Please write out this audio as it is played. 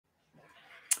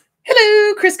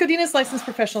Chris Godinez, licensed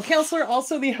professional counselor,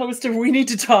 also the host of We Need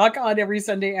to Talk on every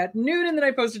Sunday at noon, and then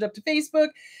I posted up to Facebook.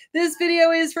 This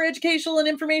video is for educational and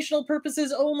informational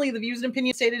purposes only. The views and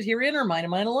opinions stated herein are mine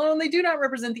and mine alone. They do not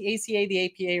represent the ACA, the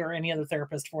APA, or any other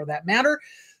therapist for that matter.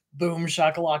 Boom,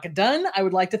 shakalaka, done. I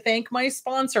would like to thank my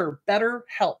sponsor,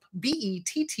 BetterHelp,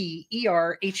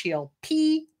 BetterHelp,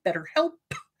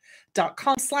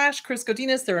 BetterHelp.com/Chris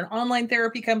Godinez. They're an online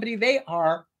therapy company. They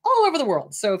are all over the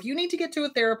world. So if you need to get to a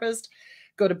therapist,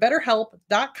 go to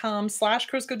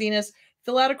betterhelp.com/Chris Godinez,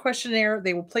 fill out a questionnaire.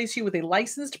 They will place you with a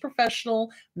licensed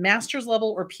professional, master's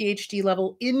level or PhD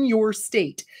level in your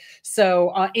state.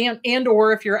 So, and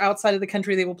or if you're outside of the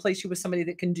country, they will place you with somebody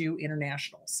that can do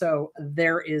international. So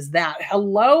there is that.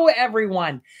 Hello,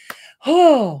 everyone.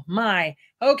 Oh my.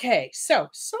 Okay. So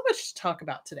much to talk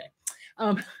about today.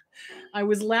 I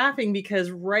was laughing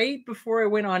because right before I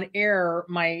went on air,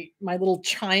 my little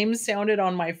chime sounded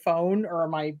on my phone or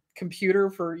my computer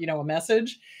for, a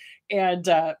message. And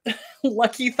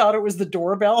Lucky thought it was the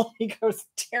doorbell. He goes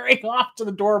tearing off to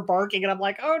the door barking. And I'm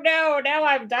like, oh no, now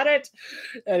I've done it.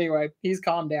 Anyway, he's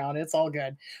calmed down. It's all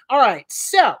good. All right.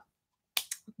 So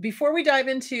before we dive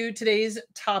into today's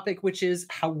topic, which is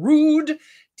how rude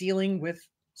dealing with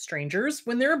strangers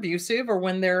when they're abusive or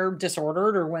when they're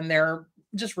disordered or when they're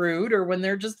just rude or when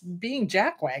they're just being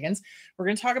jackwagons. We're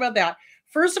going to talk about that.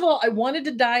 First of all, I wanted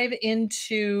to dive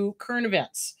into current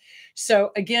events.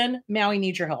 So again, Maui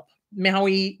needs your help.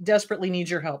 Maui desperately needs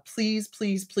your help. Please,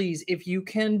 please, please, if you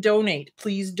can donate,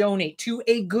 please donate to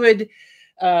a good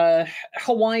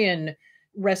Hawaiian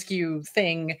rescue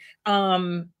thing.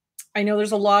 I know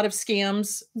there's a lot of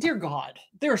scams. Dear God,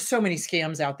 there are so many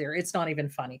scams out there. It's not even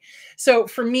funny. So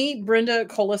for me, Brenda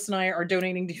Colas and I are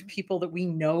donating to people that we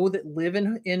know that live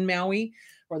in Maui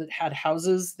or that had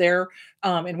houses there.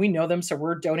 And we know them. So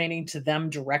we're donating to them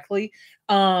directly.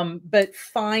 But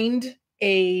find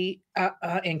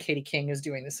and Katie King is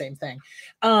doing the same thing.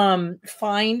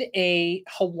 Find a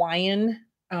Hawaiian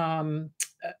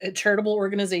a charitable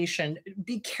organization.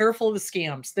 Be careful of the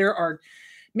scams.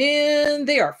 Man,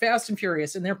 they are fast and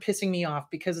furious, and they're pissing me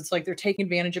off because it's like they're taking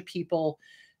advantage of people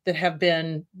that have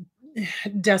been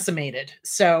decimated.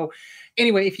 So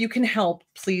anyway, if you can help,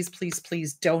 please, please,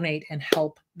 please donate and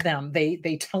help them.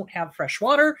 They don't have fresh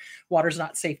water. Water's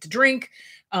not safe to drink.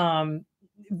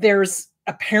 There's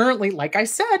apparently, like I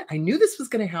said, I knew this was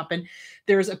going to happen.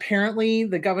 There's apparently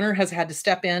the governor has had to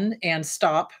step in and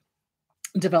stop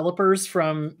developers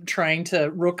from trying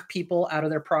to rook people out of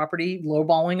their property,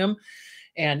 lowballing them.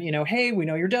 And, hey, we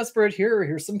know you're desperate.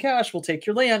 Here's some cash. We'll take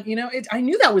your land. I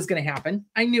knew that was going to happen.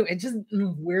 I knew it. Just,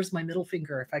 where's my middle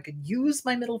finger? If I could use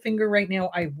my middle finger right now,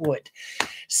 I would.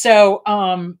 So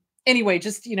anyway,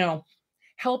 just,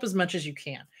 help as much as you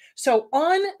can. So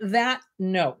on that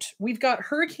note, we've got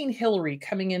Hurricane Hillary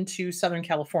coming into Southern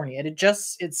California.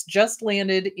 It's just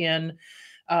landed in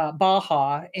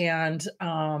Baja. And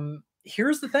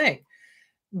here's the thing.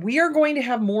 We are going to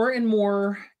have more and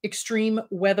more extreme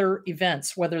weather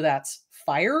events, whether that's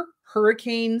fire,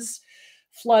 hurricanes,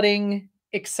 flooding,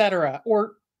 etc.,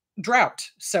 or drought.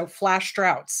 So flash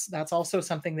droughts. That's also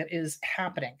something that is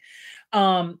happening.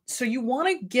 So you want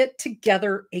to get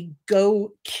together a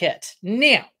go kit.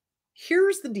 Now,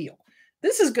 here's the deal.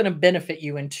 This is going to benefit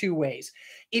you in two ways.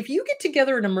 If you get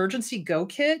together an emergency go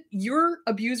kit, your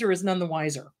abuser is none the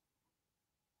wiser.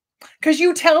 Because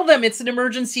you tell them it's an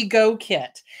emergency go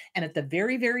kit. And at the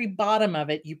very, very bottom of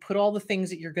it, you put all the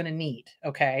things that you're going to need.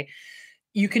 Okay.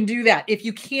 You can do that. If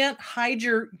you can't hide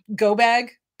your go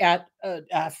bag at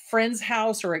a friend's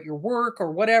house or at your work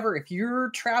or whatever, if you're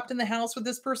trapped in the house with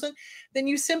this person, then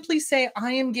you simply say,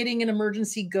 I am getting an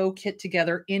emergency go kit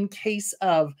together in case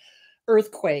of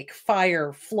earthquake,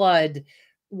 fire, flood,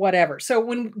 whatever. So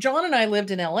when John and I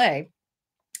lived in LA,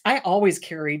 I always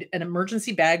carried an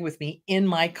emergency bag with me in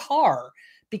my car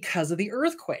because of the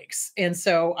earthquakes. And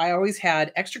so I always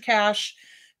had extra cash,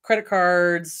 credit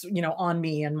cards, on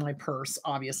me and my purse,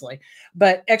 obviously,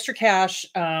 but extra cash,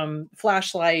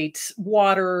 flashlight,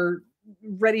 water,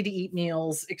 ready to eat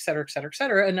meals, et cetera, et cetera, et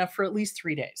cetera, enough for at least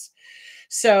 3 days.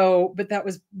 So, but that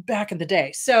was back in the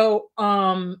day. So,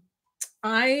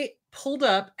 I pulled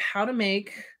up how to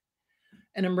make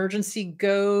an emergency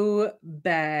go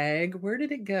bag. Where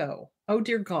did it go? Oh,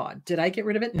 dear God. Did I get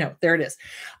rid of it? No, there it is.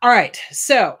 All right.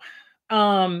 So,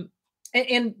 and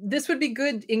this would be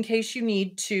good in case you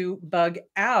need to bug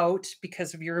out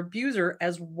because of your abuser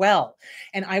as well.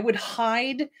 And I would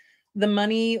hide the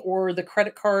money or the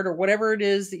credit card or whatever it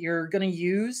is that you're going to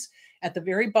use at the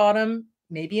very bottom,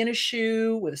 maybe in a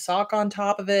shoe with a sock on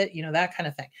top of it, that kind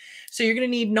of thing. So you're going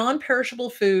to need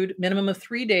non-perishable food, minimum of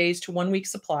 3 days to 1 week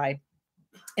supply.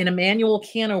 and a manual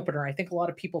can opener. I think a lot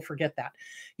of people forget that.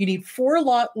 You need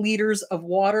 4 liters of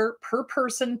water per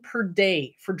person per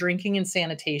day for drinking and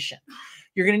sanitation.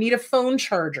 You're going to need a phone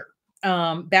charger,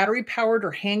 battery powered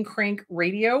or hand crank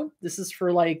radio. This is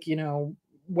for like,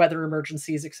 weather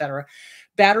emergencies, etc.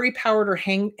 Battery powered or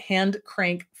hand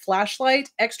crank flashlight,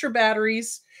 extra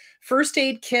batteries, first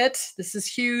aid kit. This is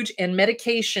huge. And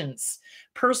medications,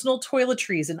 personal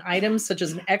toiletries, and items such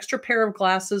as an extra pair of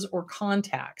glasses or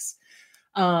contacts.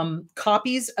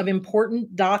 Copies of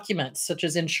important documents such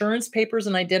as insurance papers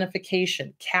and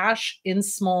identification, cash in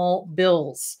small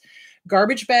bills,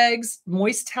 garbage bags,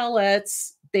 moist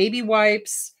towelettes, baby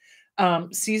wipes,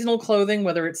 seasonal clothing,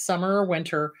 whether it's summer or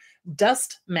winter,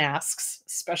 dust masks,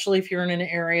 especially if you're in an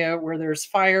area where there's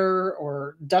fire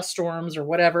or dust storms or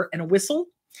whatever, and a whistle.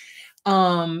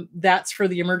 That's for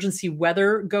the emergency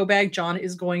weather go bag. John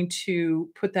is going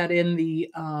to put that in the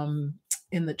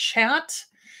chat.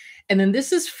 And then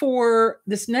this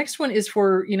next one is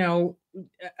for,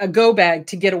 a go bag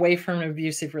to get away from an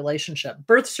abusive relationship.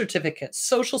 Birth certificates,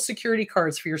 social security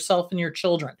cards for yourself and your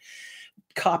children,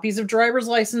 copies of driver's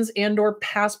license and or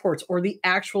passports, or the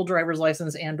actual driver's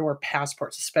license and or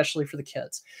passports, especially for the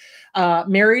kids.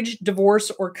 Marriage,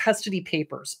 divorce, or custody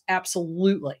papers.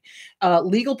 Absolutely.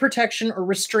 Legal protection or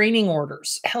restraining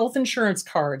orders, health insurance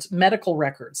cards, medical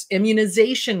records,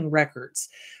 immunization records,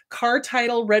 car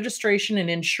title, registration, and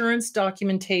insurance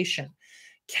documentation,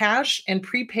 cash and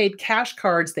prepaid cash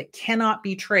cards that cannot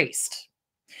be traced.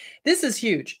 This is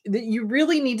huge. You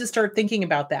really need to start thinking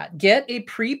about that. Get a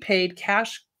prepaid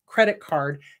cash credit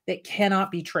card that cannot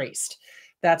be traced.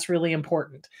 That's really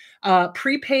important.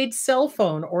 Prepaid cell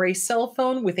phone or a cell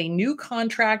phone with a new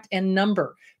contract and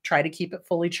number. Try to keep it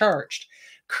fully charged.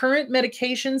 Current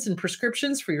medications and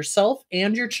prescriptions for yourself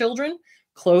and your children.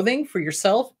 Clothing for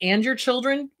yourself and your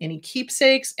children. Any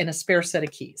keepsakes, and a spare set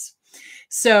of keys.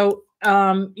 So,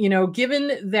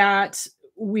 given that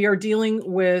we are dealing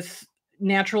with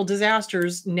natural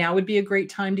disasters, now would be a great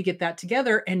time to get that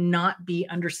together and not be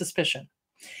under suspicion.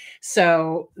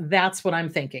 So that's what I'm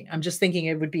thinking. I'm just thinking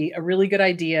it would be a really good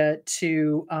idea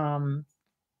to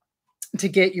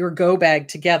get your go bag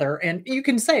together. And you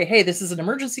can say, hey, this is an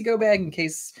emergency go bag in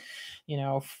case,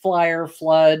 fire,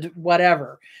 flood,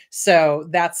 whatever. So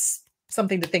that's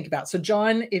something to think about. So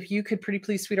John, if you could pretty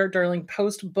please, sweetheart, darling,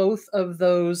 post both of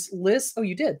those lists. Oh,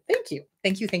 you did. Thank you.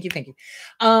 Thank you. Thank you. Thank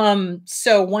you.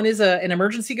 So one is an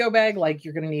emergency go bag, like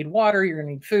you're going to need water, you're going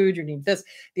to need food, you need this.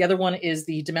 The other one is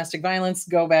the domestic violence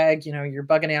go bag. You're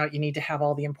bugging out. You need to have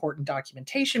all the important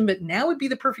documentation, but now would be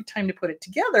the perfect time to put it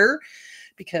together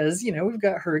because, we've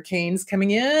got hurricanes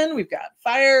coming in, we've got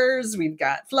fires, we've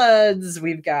got floods,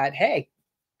 we've got,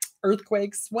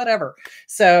 earthquakes, whatever.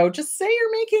 So just say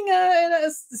you're making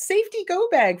a safety go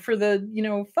bag for the,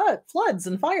 floods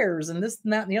and fires and this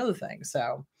and that and the other thing.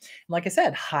 So like I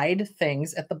said, hide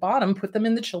things at the bottom, put them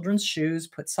in the children's shoes,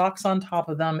 put socks on top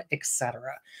of them, etc.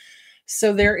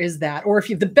 So there is that. Or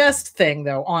the best thing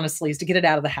though, honestly, is to get it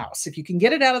out of the house. If you can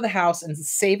get it out of the house and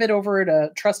save it over at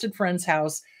a trusted friend's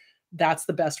house, that's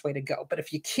the best way to go. But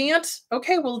if you can't,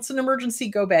 okay, well, it's an emergency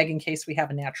go bag in case we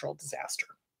have a natural disaster.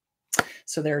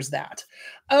 So there's that.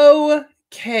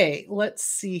 Okay, let's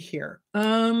see here.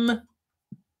 All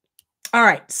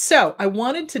right, so I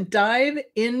wanted to dive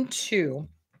into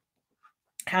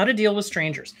how to deal with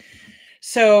strangers.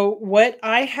 So what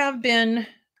I have been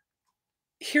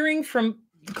hearing from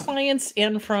clients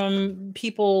and from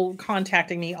people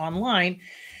contacting me online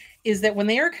is that when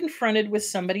they are confronted with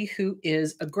somebody who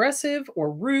is aggressive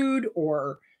or rude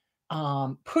or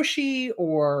pushy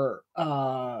or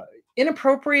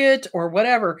inappropriate or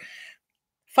whatever,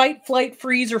 fight, flight,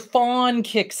 freeze, or fawn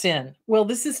kicks in. Well,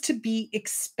 this is to be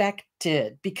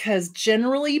expected because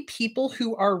generally people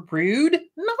who are rude,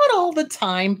 not all the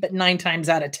time, but 9 times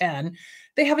out of 10,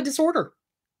 they have a disorder.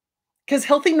 Because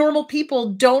healthy, normal people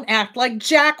don't act like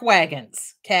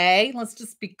jackwagons. Okay, let's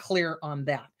just be clear on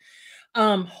that.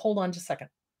 Hold on just a second.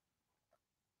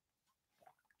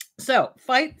 So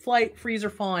fight, flight, freeze, or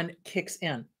fawn kicks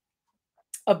in.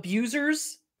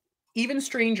 Abusers, even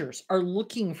strangers, are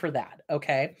looking for that.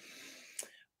 Okay.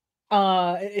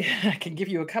 I can give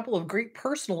you a couple of great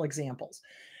personal examples.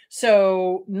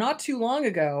 So not too long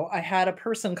ago, I had a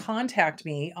person contact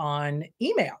me on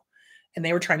email and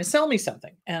they were trying to sell me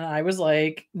something. And I was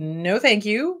like, no, thank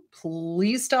you.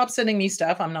 Please stop sending me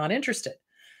stuff. I'm not interested.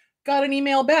 Got an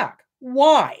email back.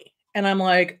 Why? And I'm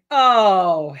like,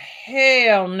 oh,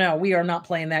 hell no, we are not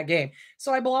playing that game.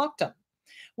 So I blocked them.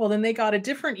 Well, then they got a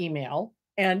different email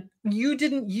and you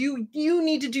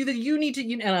need to do that. You need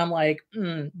to, and I'm like,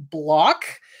 block,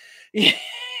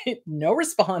 no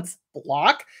response,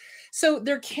 block. So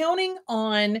they're counting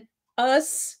on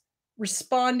us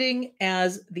responding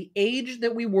as the age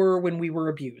that we were when we were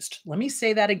abused. Let me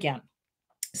say that again.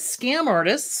 Scam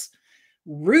artists,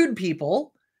 rude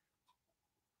people,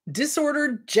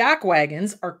 disordered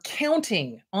jackwagons are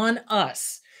counting on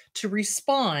us to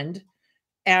respond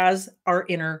as our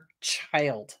inner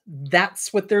child.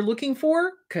 That's what they're looking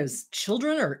for because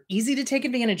children are easy to take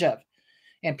advantage of.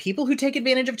 And people who take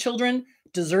advantage of children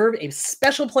deserve a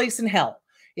special place in hell.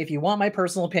 If you want my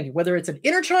personal opinion, whether it's an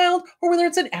inner child or whether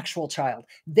it's an actual child,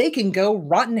 they can go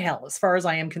rotten hell as far as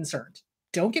I am concerned.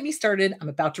 Don't get me started. I'm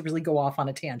about to really go off on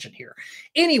a tangent here.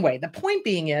 Anyway, the point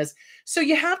being is, so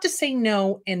you have to say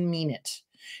no and mean it.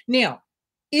 Now,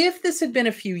 if this had been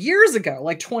a few years ago,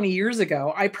 like 20 years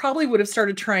ago, I probably would have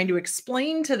started trying to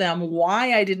explain to them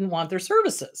why I didn't want their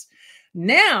services.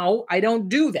 Now I don't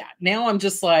do that. Now I'm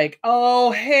just like,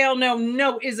 oh, hell no,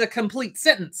 no is a complete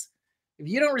sentence. If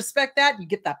you don't respect that, you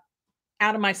get that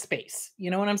out of my space.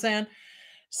 You know what I'm saying?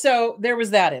 So there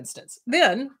was that instance.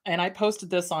 Then, and I posted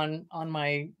this on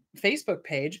my Facebook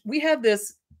page, we had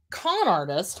this con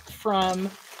artist from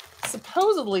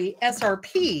supposedly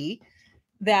SRP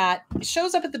that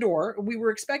shows up at the door. We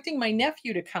were expecting my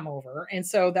nephew to come over. And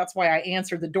so that's why I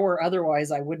answered the door.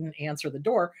 Otherwise, I wouldn't answer the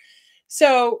door.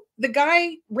 So the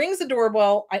guy rings the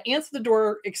doorbell. I answer the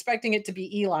door expecting it to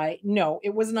be Eli. No,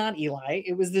 it was not Eli.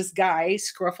 It was this guy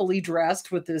scruffily dressed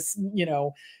with this,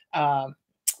 oh,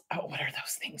 what are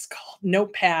those things called?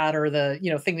 Notepad or the,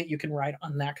 thing that you can write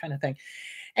on, that kind of thing.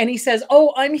 And he says,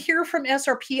 "Oh, I'm here from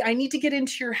SRP. I need to get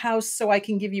into your house so I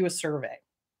can give you a survey."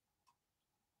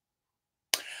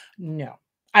 No.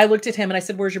 I looked at him and I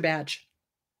said, "Where's your badge?"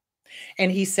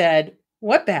 And he said,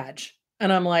 "What badge?"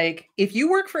 And I'm like, "If you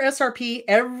work for SRP,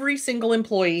 every single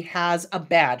employee has a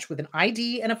badge with an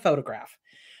ID and a photograph.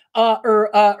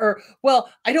 Well,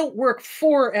 I don't work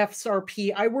for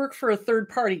SRP. I work for a third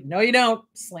party." "No, you don't."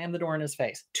 Slam the door in his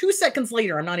face. 2 seconds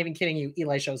later, I'm not even kidding you,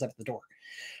 Eli shows up at the door.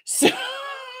 So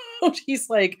he's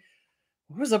like,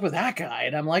 "What was up with that guy?"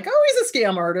 And I'm like, "Oh, he's a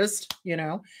scam artist,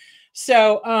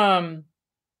 So,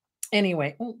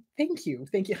 anyway, well, thank you.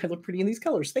 Thank you. I look pretty in these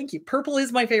colors. Thank you. Purple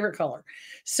is my favorite color.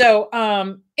 So,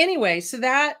 anyway, so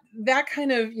that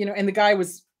kind of, and the guy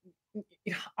was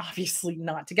obviously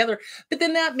not together. But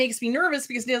then that makes me nervous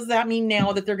because does that mean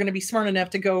now that they're going to be smart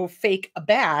enough to go fake a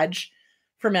badge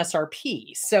from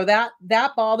SRP? So that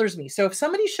bothers me. So if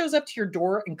somebody shows up to your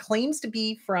door and claims to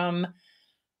be from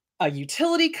a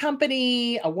utility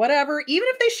company, a whatever, even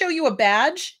if they show you a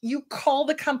badge, you call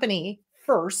the company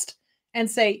first and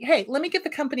say, "Hey, let me get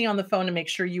the company on the phone and make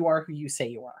sure you are who you say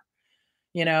you are."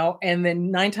 And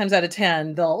then 9 times out of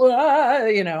 10, they'll,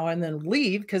 and then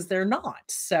leave because they're not.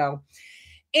 So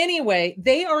anyway,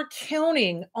 they are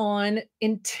counting on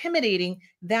intimidating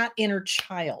that inner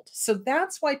child. So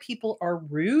that's why people are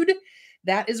rude.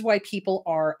 That is why people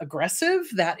are aggressive.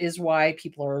 That is why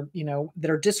people are, that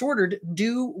are disordered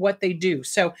do what they do.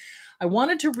 So I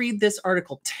wanted to read this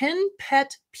article, 10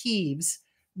 pet peeves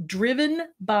driven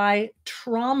by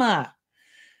trauma.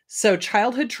 So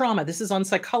childhood trauma. This is on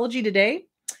Psychology Today.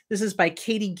 This is by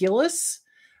Katie Gillis.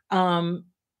 All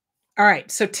right.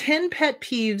 So 10 pet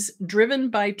peeves driven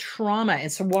by trauma.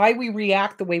 And so why we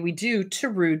react the way we do to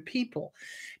rude people.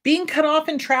 Being cut off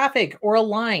in traffic or a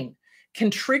line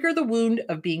can trigger the wound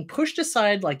of being pushed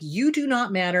aside like you do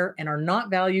not matter and are not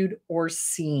valued or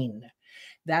seen.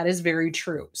 That is very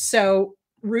true. So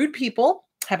rude people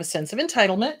have a sense of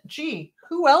entitlement. Gee,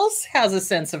 who else has a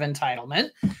sense of entitlement?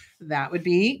 That would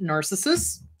be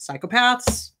narcissists,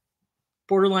 psychopaths,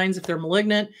 borderlines if they're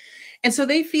malignant. And so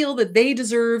they feel that they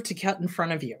deserve to cut in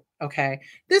front of you. Okay.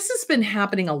 This has been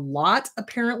happening a lot,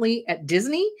 apparently, at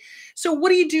Disney. So what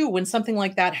do you do when something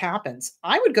like that happens?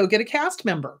 I would go get a cast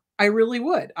member. I really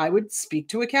would. I would speak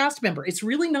to a cast member. It's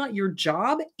really not your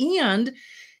job. And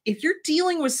if you're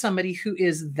dealing with somebody who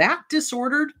is that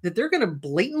disordered that they're going to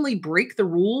blatantly break the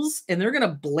rules and they're going to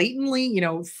blatantly,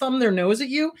 thumb their nose at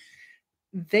you,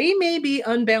 they may be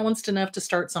unbalanced enough to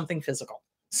start something physical.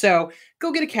 So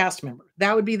go get a cast member.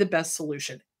 That would be the best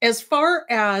solution. As far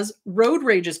as road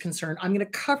rage is concerned, I'm going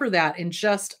to cover that in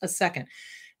just a second.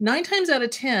 9 times out of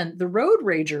 10, the road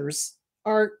ragers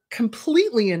are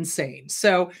completely insane.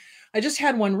 So I just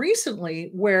had one recently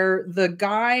where the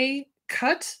guy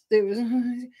cut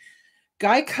the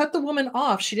woman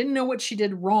off. She didn't know what she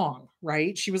did wrong,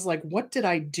 right? She was like, "What did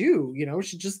I do?"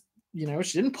 She just, she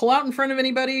didn't pull out in front of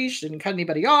anybody. She didn't cut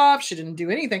anybody off. She didn't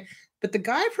do anything. But the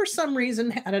guy, for some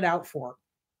reason, had it out for her.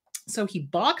 So he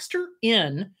boxed her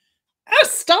in at a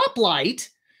stoplight,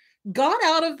 got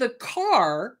out of the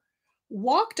car,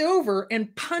 walked over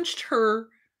and punched her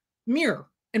mirror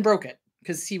and broke it.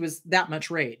 because he was that much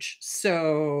rage.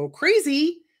 So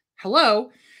crazy.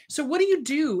 Hello. So what do you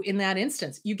do in that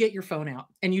instance? You get your phone out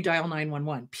and you dial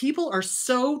 911. People are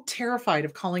so terrified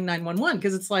of calling 911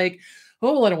 because it's like,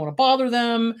 oh, well, I don't want to bother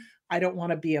them. I don't want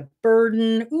to be a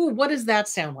burden. Ooh, what does that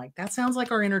sound like? That sounds like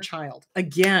our inner child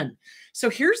again. So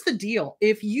here's the deal.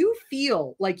 If you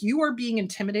feel like you are being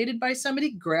intimidated by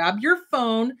somebody, grab your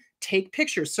phone, take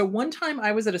pictures. So one time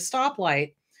I was at a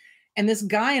stoplight and this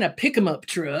guy in a pick 'em up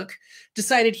truck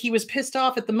decided he was pissed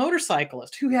off at the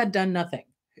motorcyclist who had done nothing.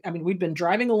 I mean, we'd been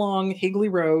driving along Higley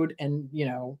Road and,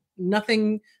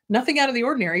 nothing out of the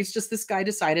ordinary. It's just this guy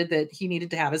decided that he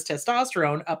needed to have his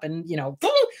testosterone up in,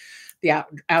 the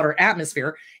outer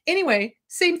atmosphere. Anyway,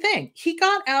 same thing. He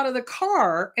got out of the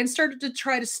car and started to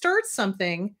try to start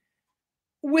something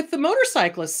with the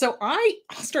motorcyclist. So I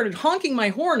started honking my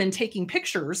horn and taking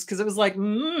pictures because it was like,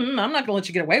 I'm not going to let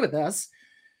you get away with this.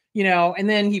 And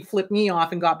then he flipped me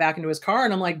off and got back into his car.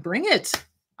 And I'm like, bring it.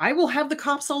 I will have the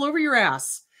cops all over your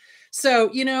ass. So,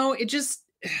 it just,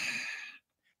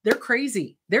 they're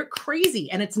crazy. They're crazy.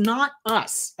 And it's not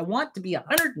us. I want to be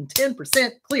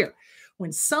 110% clear.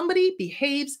 When somebody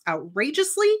behaves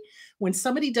outrageously, when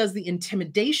somebody does the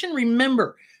intimidation,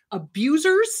 remember,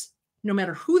 abusers, no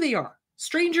matter who they are,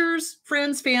 strangers,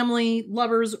 friends, family,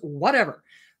 lovers, whatever,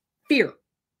 fear.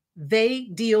 They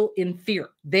deal in fear.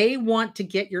 They want to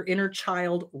get your inner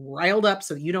child riled up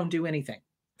so you don't do anything.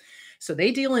 So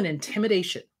they deal in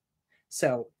intimidation.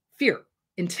 So fear,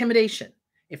 intimidation.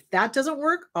 If that doesn't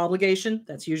work, obligation,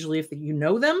 that's usually if you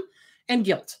know them, and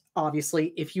guilt,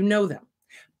 obviously, if you know them.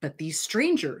 But these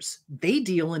strangers, they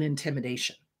deal in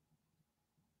intimidation.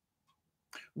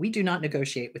 We do not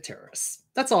negotiate with terrorists.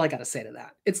 That's all I got to say to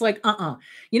that. It's like,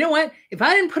 You know what? If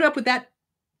I didn't put up with that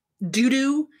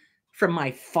doo-doo from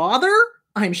my father,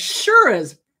 I'm sure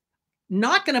as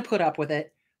not going to put up with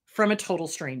it from a total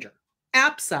stranger.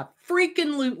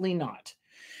 Abso-freaking-lutely not.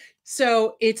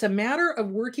 So it's a matter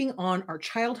of working on our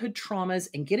childhood traumas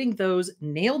and getting those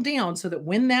nailed down so that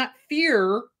when that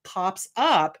fear pops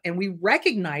up and we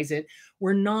recognize it,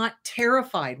 we're not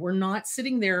terrified. We're not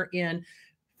sitting there in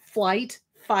flight,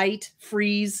 fight,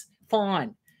 freeze,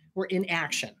 fawn. We're in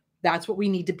action. That's what we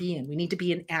need to be in. We need to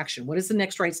be in action. What is the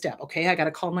next right step? Okay, I got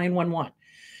to call 911.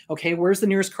 Okay, where's the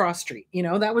nearest cross street?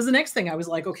 That was the next thing. I was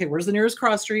like, okay, where's the nearest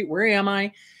cross street? Where am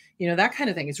I? That kind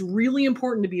of thing. It's really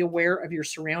important to be aware of your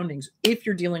surroundings if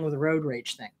you're dealing with a road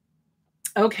rage thing.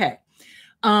 Okay.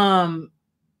 All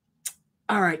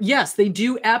right. Yes, they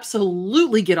do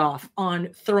absolutely get off on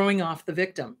throwing off the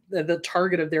victim, the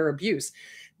target of their abuse.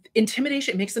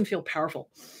 Intimidation makes them feel powerful.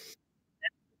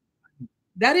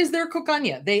 That is their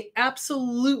kokanya. They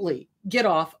absolutely get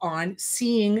off on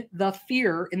seeing the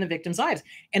fear in the victim's eyes.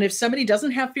 And if somebody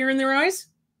doesn't have fear in their eyes,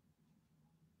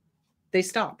 they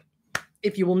stop.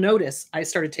 If you will notice, I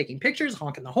started taking pictures,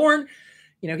 honking the horn.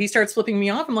 He starts flipping me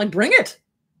off. I'm like, bring it.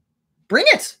 Bring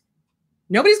it.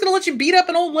 Nobody's going to let you beat up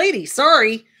an old lady.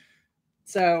 Sorry.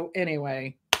 So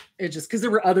anyway, it just, because there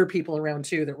were other people around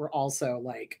too that were also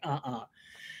like,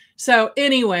 So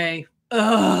anyway,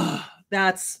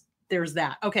 there's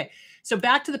that. Okay. So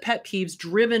back to the pet peeves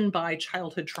driven by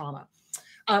childhood trauma.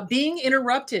 Being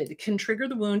interrupted can trigger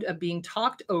the wound of being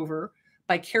talked over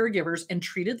by caregivers and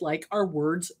treated like our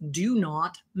words do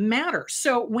not matter.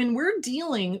 So when we're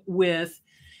dealing with,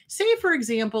 say, for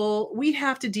example, we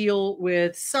have to deal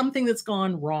with something that's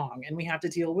gone wrong and we have to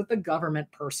deal with a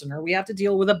government person or we have to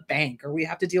deal with a bank or we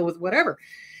have to deal with whatever.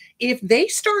 If they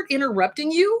start interrupting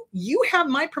you, you have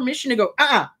my permission to go,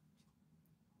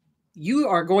 you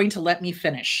are going to let me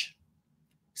finish.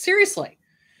 Seriously.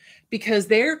 Because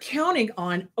they're counting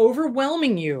on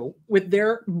overwhelming you with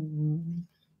their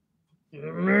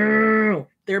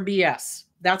BS.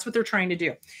 That's what they're trying to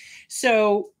do.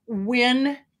 So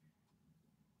when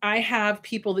I have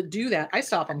people that do that, I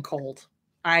stop them cold.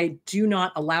 I do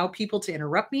not allow people to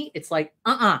interrupt me. It's like,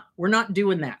 we're not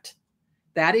doing that.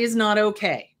 That is not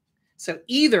okay. So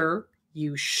either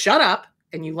you shut up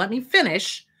and you let me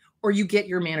finish, or you get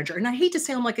your manager. And I hate to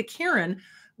sound like a Karen,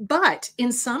 but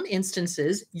in some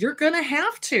instances, you're going to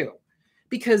have to,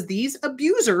 because these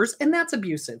abusers, and that's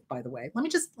abusive, by the way. Let me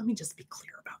just be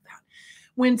clear about that.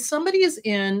 When somebody is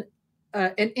in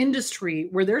an industry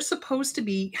where they're supposed to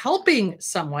be helping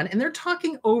someone and they're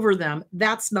talking over them,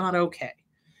 that's not okay.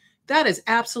 That is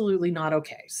absolutely not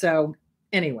okay. So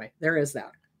anyway, there is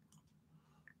that.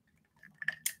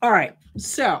 All right.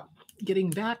 So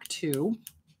getting back to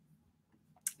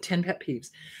 10 pet peeves.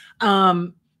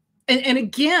 And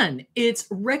again, it's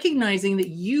recognizing that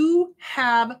you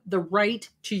have the right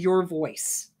to your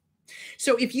voice.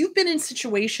 So if you've been in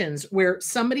situations where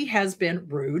somebody has been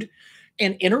rude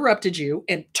and interrupted you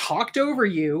and talked over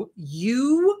you,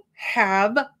 you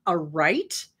have a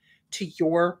right to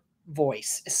your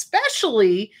voice,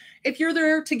 especially if you're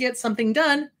there to get something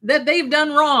done that they've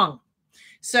done wrong.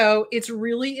 So it's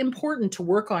really important to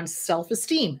work on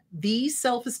self-esteem. The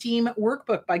Self-Esteem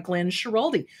Workbook by Glenn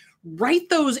Schiraldi. Write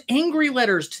those angry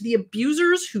letters to the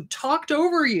abusers who talked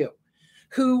over you,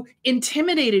 who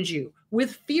intimidated you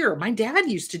with fear. My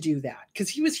dad used to do that because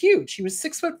he was huge. He was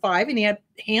 6'5" and he had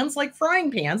hands like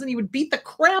frying pans, and he would beat the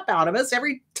crap out of us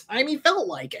every time he felt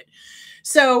like it.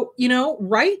 So,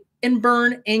 write and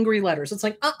burn angry letters. It's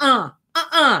like,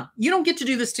 you don't get to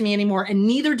do this to me anymore, and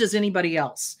neither does anybody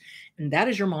else. And that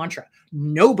is your mantra.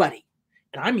 Nobody,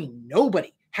 and I mean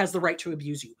nobody, has the right to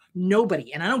abuse you.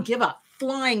 Nobody. And I don't give a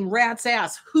flying rat's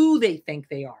ass who they think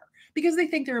they are, because they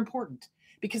think they're important,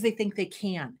 because they think they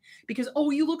can, because,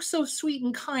 oh, you look so sweet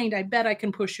and kind, I bet I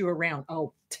can push you around.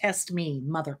 Oh, test me,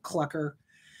 mother clucker.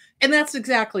 And that's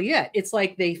exactly it. It's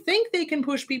like they think they can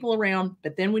push people around,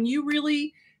 but then when you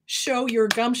really show your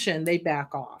gumption, they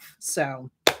back off. So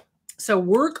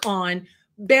work on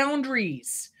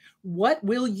boundaries. What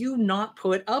will you not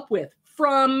put up with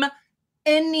from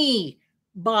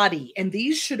anybody? And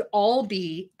these should all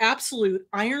be absolute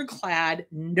ironclad.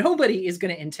 Nobody is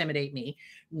going to intimidate me.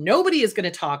 Nobody is going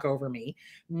to talk over me.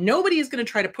 Nobody is going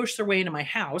to try to push their way into my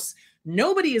house.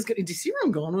 Nobody is going to, do you see where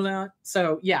I'm going with that?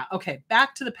 So yeah. Okay.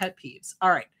 Back to the pet peeves.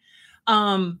 All right.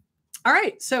 All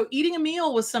right. So eating a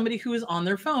meal with somebody who is on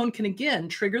their phone can again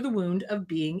trigger the wound of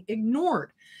being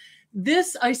ignored.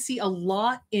 This I see a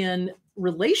lot in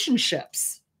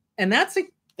relationships, and that's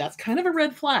kind of a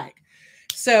red flag.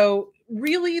 So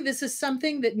really, this is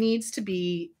something that needs to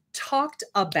be talked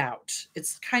about.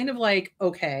 It's kind of like,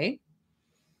 okay,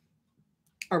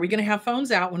 are we going to have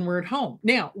phones out when we're at home?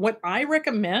 Now, what I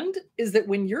recommend is that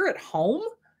when you're at home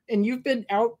and you've been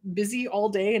out busy all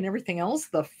day and everything else,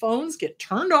 the phones get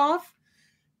turned off,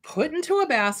 put into a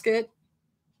basket,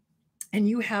 and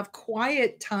you have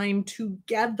quiet time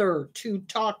together to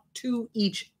talk to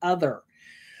each other.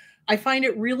 I find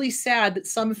it really sad that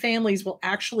some families will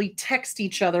actually text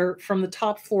each other from the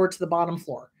top floor to the bottom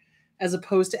floor, as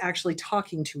opposed to actually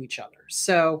talking to each other.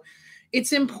 So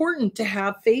it's important to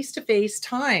have face-to-face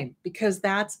time because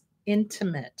that's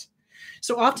intimate.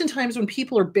 So oftentimes when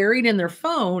people are buried in their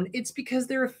phone, it's because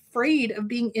they're afraid of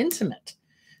being intimate.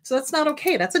 So that's not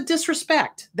okay. That's a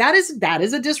disrespect. That is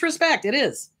a disrespect. It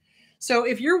is. So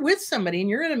if you're with somebody and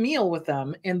you're in a meal with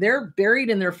them and they're buried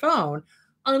in their phone,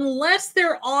 unless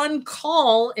they're on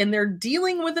call and they're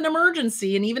dealing with an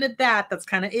emergency, and even at that, that's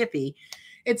kind of iffy.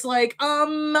 It's like,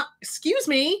 excuse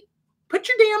me, put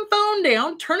your damn phone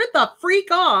down, turn it the freak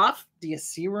off. Do you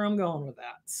see where I'm going with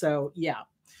that? So yeah.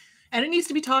 And it needs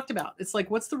to be talked about. It's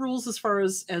like, what's the rules as far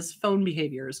as phone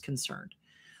behavior is concerned?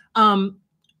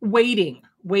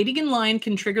 Waiting in line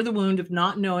can trigger the wound of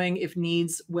not knowing if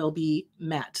needs will be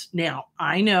met. Now,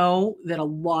 I know that a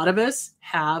lot of us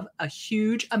have a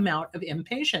huge amount of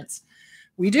impatience.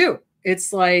 We do.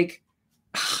 It's like,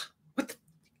 what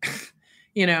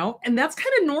the, and that's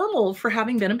kind of normal for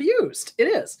having been abused. It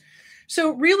is.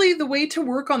 So really the way to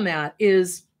work on that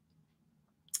is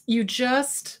you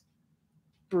just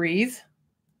breathe.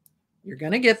 You're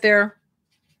going to get there.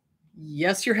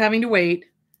 Yes, you're having to wait.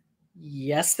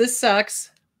 Yes, this sucks.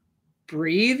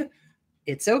 Breathe.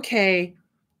 It's okay.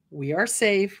 We are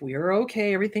safe. We are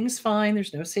okay. Everything's fine.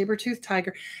 There's no saber-toothed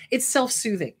tiger. It's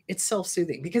self-soothing. It's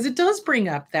self-soothing because it does bring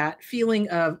up that feeling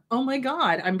of, oh my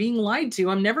God, I'm being lied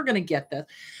to. I'm never going to get this.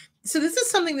 So this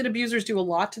is something that abusers do a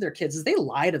lot to their kids is they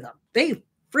lie to them. They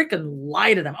freaking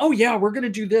lie to them. Oh yeah, we're going to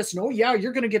do this. No, yeah,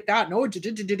 you're going to get that. No,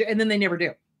 and then they never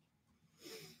do.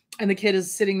 And the kid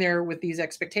is sitting there with these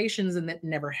expectations and that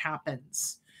never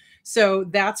happens. So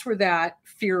that's where that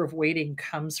fear of waiting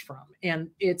comes from.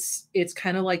 And it's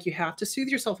kind of like you have to soothe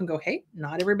yourself and go, hey,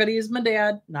 not everybody is my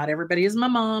dad. Not everybody is my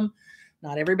mom.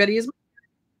 Not everybody is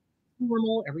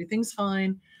normal. Everything's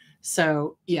fine.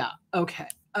 So yeah. Okay.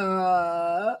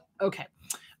 Okay.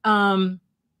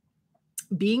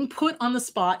 Being put on the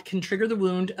spot can trigger the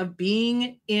wound of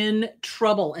being in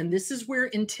trouble. And this is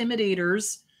where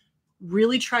intimidators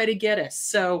really try to get us.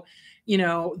 So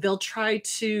they'll try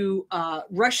to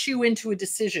rush you into a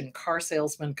decision. Car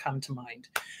salesmen come to mind.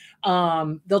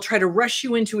 They'll try to rush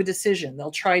you into a decision.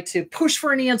 They'll try to push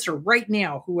for an answer right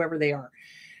now, whoever they are.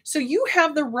 So you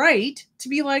have the right to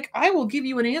be like, I will give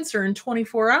you an answer in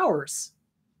 24 hours.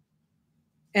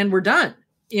 And we're done,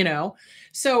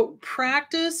 So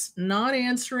practice not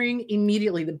answering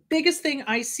immediately. The biggest thing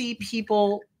I see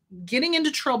people getting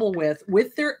into trouble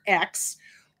with their ex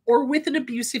or with an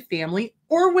abusive family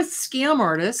or with scam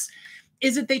artists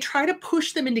is that they try to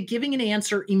push them into giving an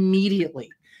answer immediately.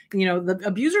 You know, the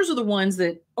abusers are the ones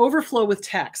that overflow with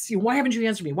texts. Why haven't you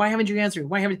answered me? Why haven't you answered me?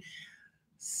 Why haven't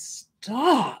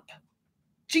Stop.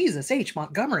 Jesus H.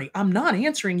 Montgomery, I'm not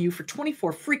answering you for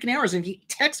 24 freaking hours. And if you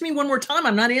text me one more time,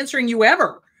 I'm not answering you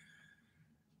ever.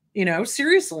 You know,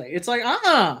 seriously. It's like,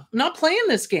 I'm not playing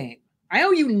this game. I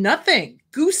owe you nothing.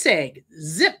 Goose egg,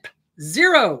 zip,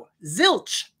 zero,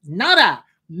 zilch, nada,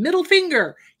 middle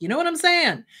finger. You know what I'm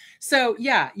saying? So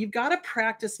yeah, you've got to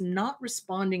practice not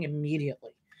responding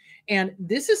immediately. And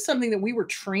this is something that we were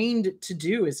trained to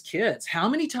do as kids. How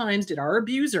many times did our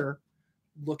abuser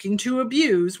looking to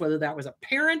abuse, whether that was a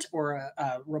parent or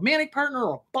a romantic partner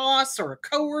or a boss or a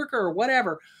coworker or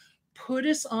whatever, put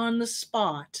us on the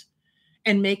spot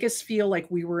and make us feel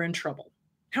like we were in trouble?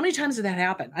 How many times did that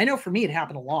happen? I know for me, it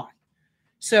happened a lot.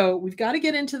 So we've got to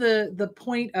get into the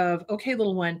point of, okay,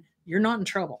 little one, you're not in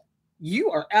trouble. You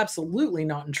are absolutely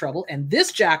not in trouble. And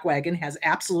this jackwagon has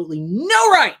absolutely no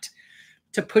right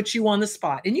to put you on the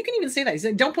spot. And you can even say that. You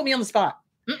say, don't put me on the spot.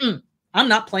 I'm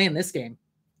not playing this game.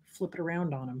 Flip it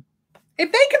around on them.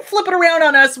 If they can flip it around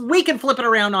on us, we can flip it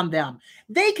around on them.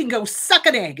 They can go suck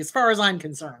an egg as far as I'm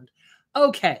concerned.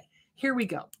 Okay, here we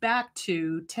go. Back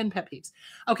to 10 pet peeves.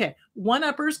 Okay,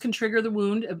 one-uppers can trigger the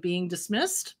wound of being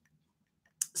dismissed.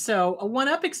 So a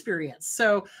one-up experience.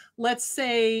 So let's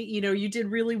say, you know, you did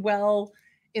really well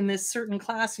in this certain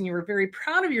class and you were very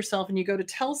proud of yourself and you go to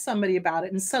tell somebody about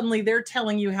it and suddenly they're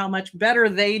telling you how much better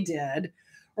they did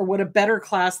or what a better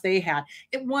class they had.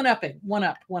 It one-upping, one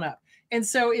up. And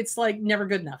so it's like never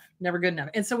good enough, never good enough.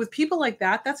 And so with people like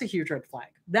that, that's a huge red flag.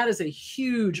 That is a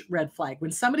huge red flag.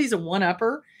 When somebody's a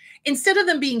one-upper, instead of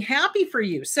them being happy for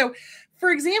you. So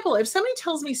for example, if somebody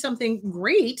tells me something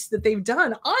great that they've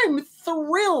done, I'm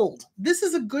thrilled. This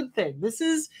is a good thing. This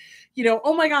is, you know,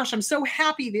 oh my gosh, I'm so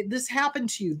happy that this happened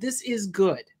to you. This is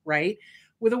good, right?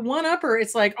 With a one-upper,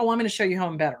 it's like, oh, I'm going to show you how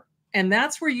I'm better. And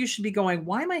that's where you should be going,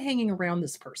 why am I hanging around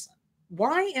this person?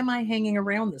 Why am I hanging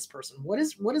around this person? What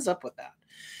is up with that?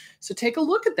 So take a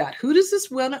look at that. Who does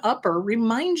this one-upper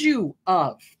remind you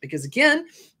of? Because again,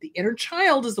 the inner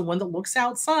child is the one that looks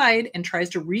outside and tries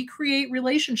to recreate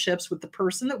relationships with the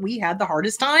person that we had the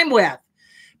hardest time with.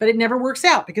 But it never works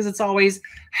out because it's always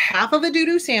half of a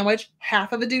doo-doo sandwich,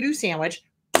 half of a doo-doo sandwich,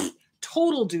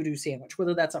 total doo-doo sandwich,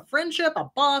 whether that's a friendship,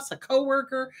 a boss, a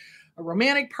coworker, a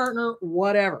romantic partner,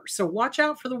 whatever. So watch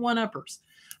out for the one-uppers.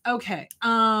 Okay.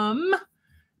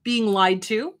 Being lied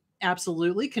to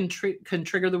absolutely can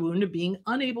trigger the wound of being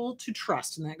unable to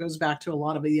trust. And that goes back to a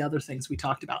lot of the other things we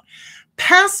talked about.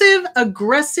 Passive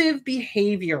aggressive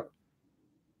behavior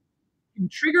can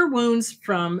trigger wounds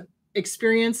from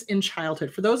experience in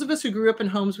childhood. For those of us who grew up in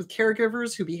homes with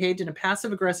caregivers who behaved in a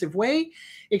passive aggressive way,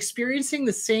 experiencing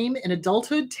the same in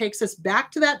adulthood takes us back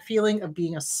to that feeling of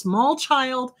being a small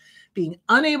child, being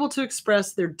unable to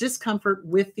express their discomfort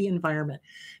with the environment.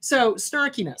 So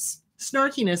snarkiness.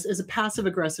 Snarkiness is a passive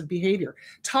aggressive behavior.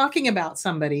 Talking about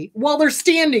somebody while they're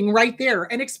standing right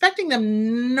there and expecting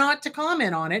them not to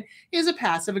comment on it is a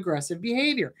passive aggressive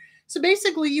behavior. So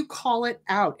basically you call it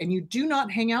out and you do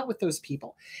not hang out with those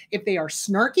people. If they are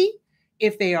snarky,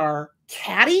 if they are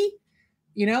catty,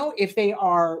 you know, if they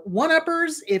are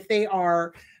one-uppers, if they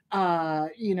are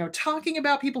you know, talking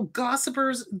about people,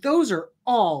 gossipers, those are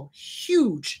all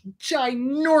huge,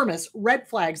 ginormous red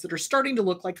flags that are starting to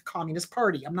look like the Communist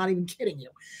Party. I'm not even kidding you.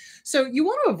 So you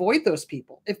want to avoid those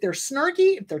people. If they're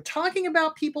snarky, if they're talking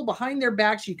about people behind their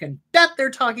backs, you can bet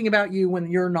they're talking about you when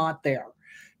you're not there.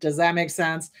 Does that make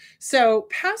sense? So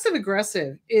passive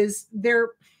aggressive is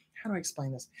how do I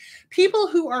explain this? People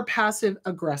who are passive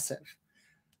aggressive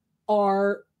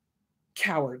are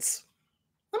cowards.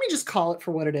 Let me just call it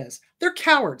for what it is. They're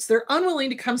cowards. They're unwilling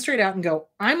to come straight out and go,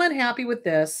 I'm unhappy with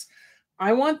this.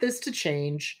 I want this to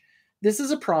change. This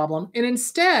is a problem. And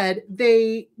instead,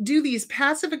 they do these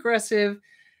passive aggressive,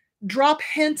 drop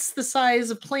hints the size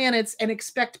of planets and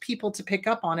expect people to pick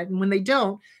up on it. And when they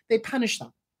don't, they punish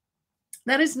them.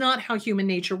 That is not how human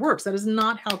nature works. That is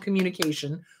not how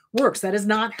communication works. That is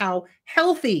not how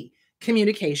healthy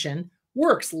communication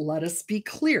works. Let us be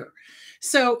clear.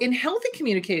 So in healthy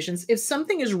communications, if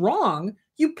something is wrong,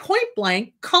 you point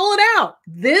blank call it out.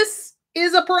 This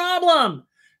is a problem.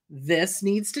 This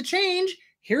needs to change.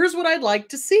 Here's what I'd like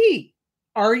to see.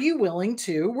 Are you willing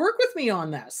to work with me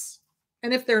on this?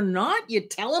 And if they're not, you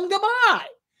tell them goodbye.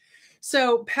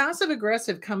 So passive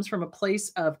aggressive comes from a place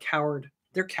of coward.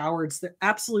 They're cowards. They're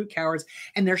absolute cowards.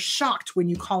 And they're shocked when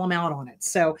you call them out on it.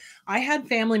 So I had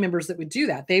family members that would do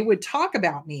that. They would talk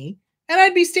about me and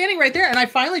I'd be standing right there. And I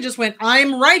finally just went,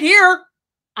 I'm right here.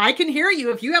 I can hear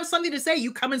you. If you have something to say,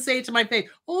 you come and say it to my face.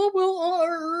 Oh, well,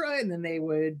 and then they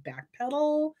would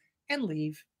backpedal and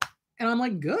leave. And I'm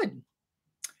like, good.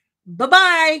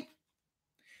 Bye-bye.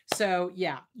 So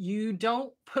yeah, we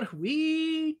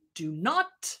do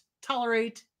not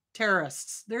tolerate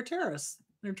terrorists. They're terrorists.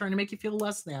 They're trying to make you feel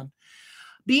less than.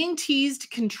 Being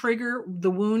teased can trigger the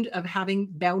wound of having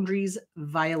boundaries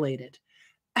violated.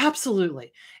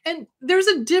 Absolutely. And there's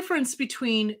a difference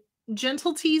between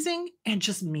gentle teasing and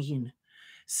just mean.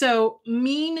 So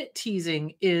mean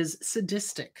teasing is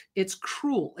sadistic. It's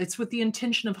cruel. It's with the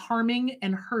intention of harming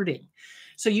and hurting.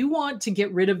 So you want to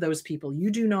get rid of those people.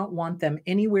 You do not want them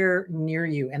anywhere near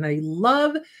you. And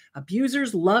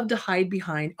abusers love to hide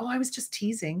behind, oh, I was just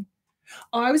teasing.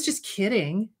 Oh, I was just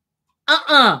kidding.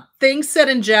 Things said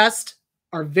in jest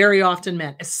are very often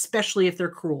meant, especially if they're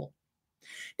cruel.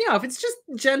 If it's just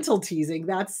gentle teasing,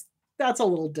 that's a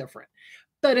little different.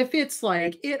 But if it's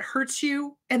like it hurts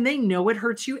you and they know it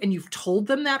hurts you and you've told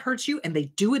them that hurts you and they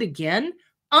do it again,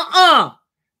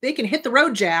 they can hit the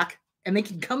road, Jack, and they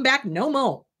can come back no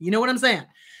more. You know what I'm saying?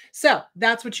 So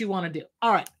that's what you want to do.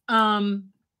 All right.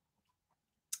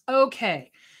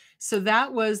 Okay. So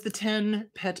that was the 10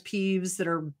 pet peeves that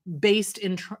are based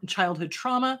in childhood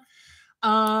trauma.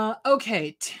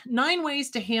 Okay. 9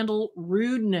 ways to handle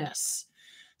rudeness.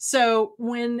 So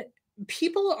when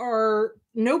people are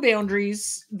no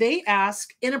boundaries, they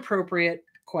ask inappropriate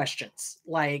questions,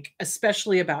 like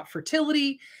especially about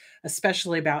fertility,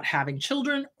 especially about having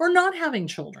children or not having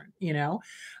children,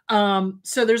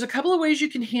 So there's a couple of ways you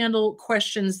can handle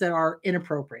questions that are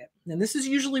inappropriate. And this is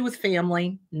usually with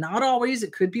family, not always.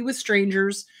 It could be with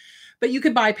strangers, but you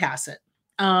could bypass it.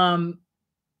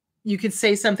 You could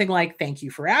say something like, thank you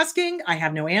for asking. I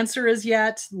have no answer as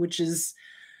yet, which is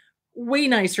way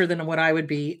nicer than what I would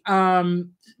be.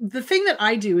 The thing that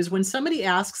I do is when somebody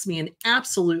asks me an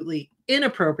absolutely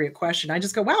inappropriate question, I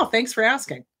just go, wow, thanks for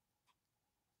asking.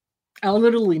 I'll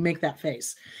literally make that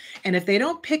face. And if they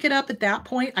don't pick it up at that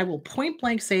point, I will point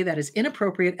blank say that is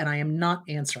inappropriate and I am not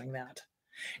answering that.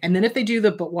 And then if they do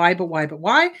the but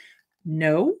why,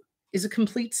 no is a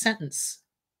complete sentence.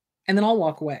 And then I'll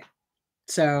walk away.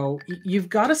 So you've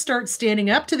got to start standing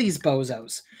up to these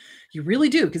bozos. You really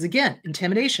do. Because again,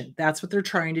 intimidation, that's what they're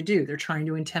trying to do. They're trying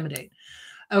to intimidate.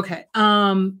 Okay.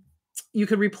 You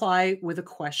could reply with a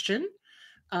question.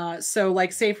 So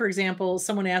like say, for example,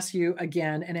 someone asks you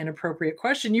again, an inappropriate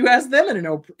question, you ask them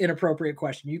an inappropriate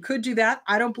question. You could do that.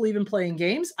 I don't believe in playing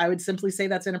games. I would simply say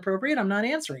that's inappropriate. I'm not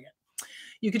answering it.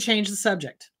 You could change the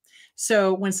subject.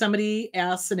 So when somebody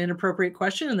asks an inappropriate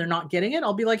question and they're not getting it,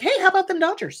 I'll be like, hey, how about them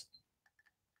Dodgers?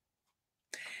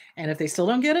 And if they still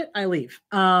don't get it, I leave.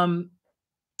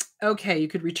 Okay, you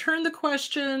could return the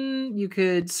question. You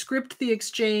could script the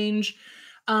exchange.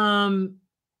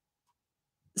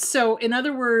 So in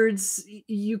other words,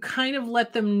 you kind of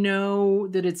let them know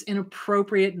that it's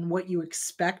inappropriate and what you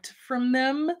expect from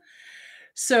them.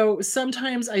 So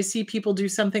sometimes I see people do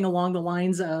something along the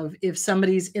lines of, if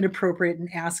somebody's inappropriate and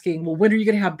asking, well, when are you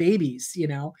going to have babies?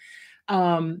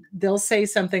 They'll say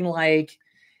something like,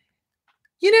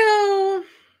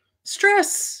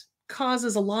 stress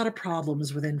causes a lot of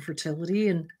problems with infertility,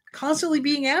 and constantly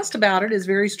being asked about it is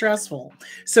very stressful.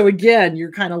 So again,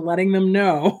 you're kind of letting them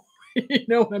know. You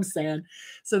know what I'm saying?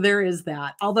 So there is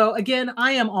that. Although, again,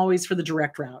 I am always for the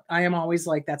direct route. I am always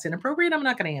like, that's inappropriate. I'm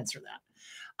not going to answer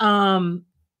that.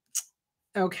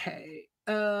 Okay.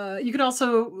 You could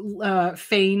also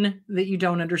feign that you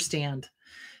don't understand.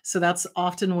 So that's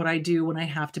often what I do when I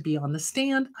have to be on the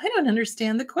stand. I don't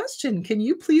understand the question. Can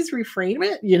you please reframe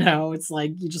it? It's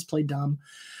like you just play dumb.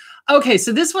 Okay,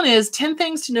 so this one is 10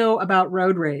 things to know about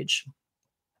road rage.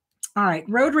 All right,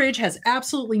 road rage has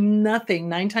absolutely nothing,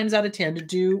 9 times out of 10, to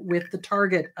do with the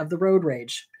target of the road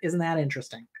rage. Isn't that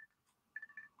interesting?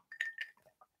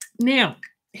 Now,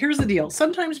 here's the deal.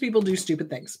 Sometimes people do stupid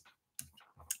things.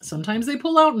 Sometimes they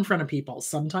pull out in front of people.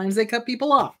 Sometimes they cut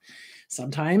people off.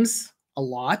 Sometimes, a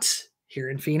lot here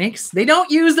in Phoenix, they don't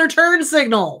use their turn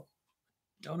signal.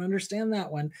 Don't understand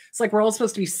that one. It's like we're all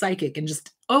supposed to be psychic and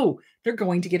just, oh, they're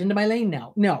going to get into my lane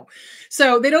now. No.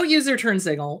 So they don't use their turn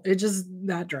signal.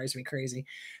 That drives me crazy.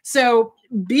 So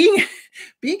being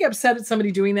upset at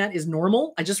somebody doing that is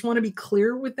normal. I just want to be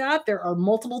clear with that. There are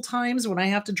multiple times when I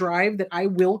have to drive that I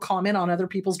will comment on other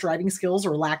people's driving skills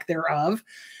or lack thereof.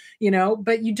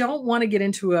 But you don't want to get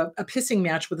into a pissing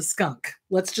match with a skunk.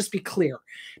 Let's just be clear.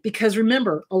 Because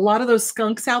remember, a lot of those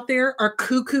skunks out there are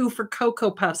cuckoo for Cocoa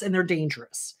Puffs and they're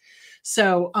dangerous.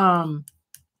 So, all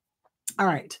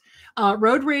right.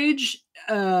 Road rage.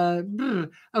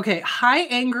 Okay. High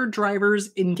anger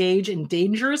drivers engage in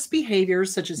dangerous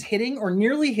behaviors such as hitting or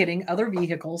nearly hitting other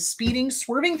vehicles, speeding,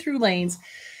 swerving through lanes,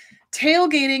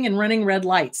 tailgating, and running red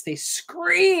lights. They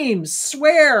scream,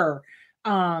 swear,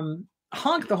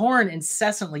 honk the horn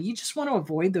incessantly. You just want to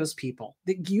avoid those people.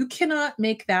 You cannot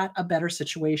make that a better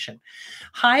situation.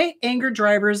 High anger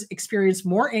drivers experience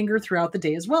more anger throughout the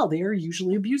day as well. They are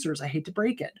usually abusers. I hate to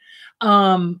break it.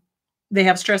 They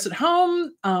have stress at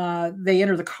home. They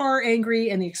enter the car angry,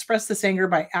 and they express this anger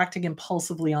by acting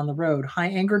impulsively on the road. High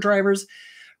anger drivers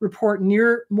report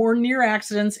more near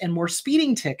accidents and more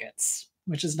speeding tickets,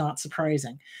 which is not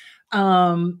surprising.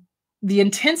 The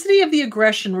intensity of the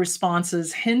aggression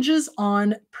responses hinges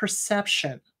on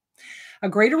perception. A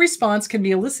greater response can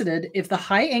be elicited if the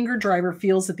high anger driver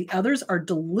feels that the others are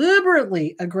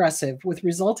deliberately aggressive, with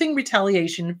resulting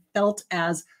retaliation felt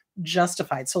as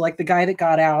justified. So, like the guy that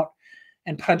got out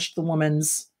and punched the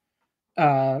woman's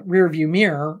rear view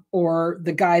mirror, or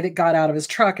the guy that got out of his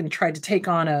truck and tried to take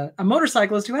on a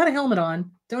motorcyclist who had a helmet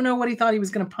on. Don't know what he thought he was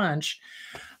going to punch.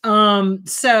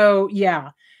 So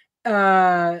yeah,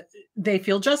 they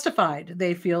feel justified.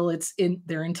 They feel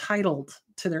they're entitled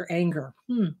to their anger.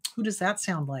 Who does that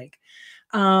sound like?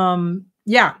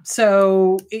 Yeah.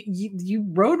 So you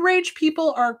road rage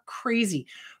people are crazy.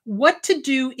 What to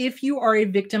do if you are a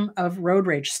victim of road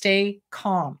rage? Stay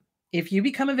calm. If you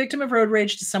become a victim of road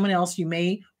rage to someone else, you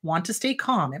may want to stay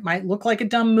calm. It might look like a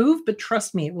dumb move, but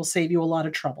trust me, it will save you a lot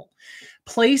of trouble.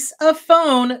 Place a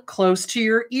phone close to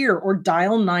your ear or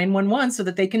dial 911 so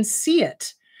that they can see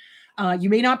it. You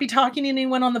may not be talking to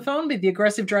anyone on the phone, but the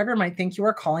aggressive driver might think you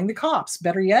are calling the cops.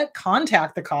 Better yet,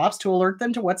 contact the cops to alert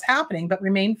them to what's happening, but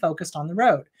remain focused on the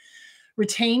road.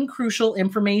 Retain crucial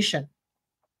information.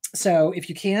 So if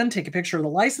you can, take a picture of the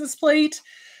license plate,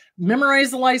 memorize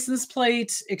the license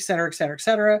plate, et cetera, et cetera, et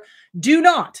cetera. Do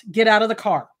not get out of the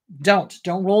car. Don't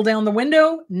roll down the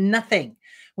window. Nothing.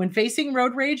 When facing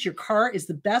road rage, your car is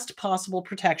the best possible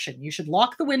protection. You should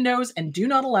lock the windows and do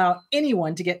not allow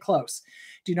anyone to get close.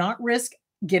 Do not risk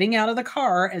getting out of the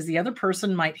car, as the other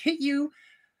person might hit you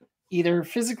either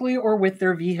physically or with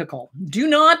their vehicle. Do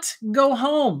not go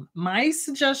home. My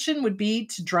suggestion would be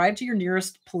to drive to your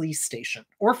nearest police station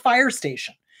or fire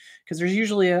station, because there's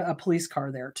usually a police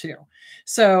car there too.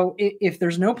 So if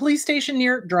there's no police station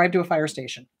near, drive to a fire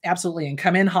station. Absolutely. And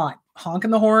come in hot,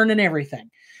 honking the horn and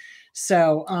everything.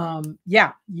 So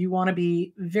yeah, you want to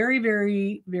be very,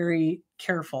 very, very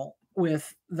careful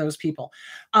with those people.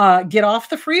 Get off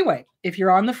the freeway. If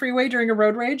you're on the freeway during a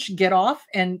road rage, get off.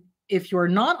 And if you're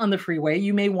not on the freeway,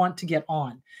 you may want to get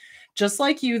on. Just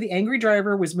like you, the angry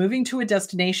driver was moving to a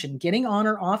destination. Getting on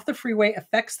or off the freeway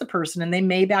affects the person, and they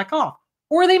may back off,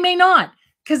 or they may not.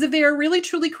 Because if they are really,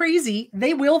 truly crazy,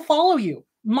 they will follow you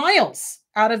miles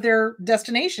out of their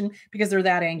destination because they're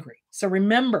that angry. So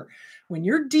remember, when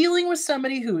you're dealing with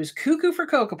somebody who is cuckoo for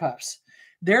Cocoa Puffs,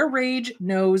 their rage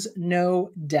knows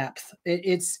no depth.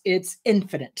 It's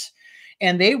infinite,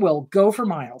 and they will go for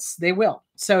miles. They will.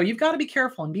 So you've got to be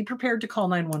careful and be prepared to call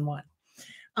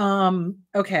 911.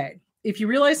 Okay. If you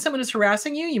realize someone is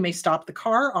harassing you, you may stop the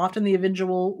car. Often the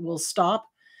individual will stop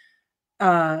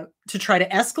to try to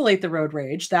escalate the road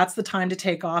rage. That's the time to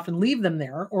take off and leave them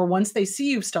there. Or once they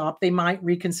see you stop, they might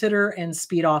reconsider and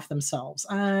speed off themselves.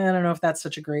 I don't know if that's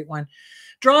such a great one.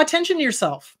 Draw attention to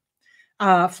yourself.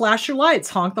 Flash your lights,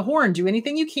 honk the horn, do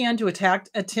anything you can to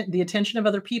attract the attention of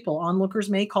other people. Onlookers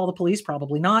may call the police,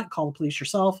 probably not. Call the police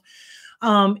yourself.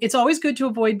 It's always good to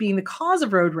avoid being the cause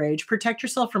of road rage. Protect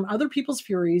yourself from other people's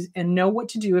furies and know what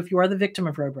to do if you are the victim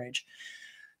of road rage.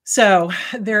 So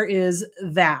there is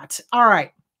that. All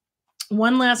right.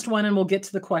 One last one, and we'll get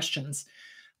to the questions.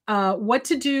 What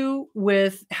to do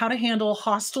with how to handle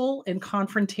hostile and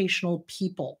confrontational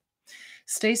people.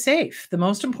 Stay safe. The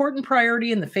most important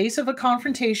priority in the face of a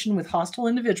confrontation with hostile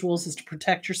individuals is to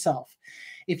protect yourself.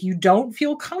 If you don't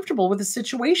feel comfortable with a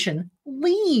situation,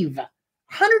 leave.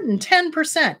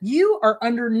 110%. You are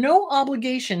under no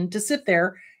obligation to sit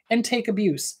there and take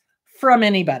abuse from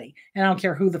anybody. And I don't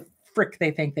care who the frick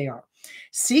they think they are.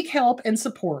 Seek help and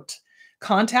support.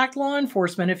 Contact law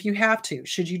enforcement if you have to.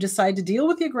 Should you decide to deal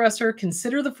with the aggressor,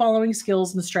 consider the following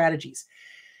skills and strategies.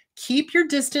 Keep your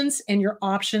distance and your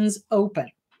options open.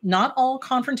 Not all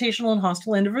confrontational and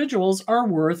hostile individuals are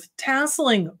worth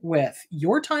tasseling with.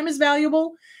 Your time is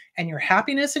valuable, and your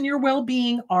happiness and your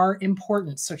well-being are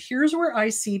important. So here's where I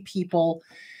see people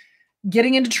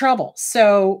getting into trouble.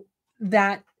 So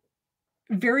that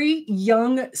very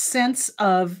young sense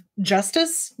of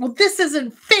justice. Well, this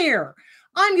isn't fair.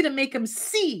 I'm going to make them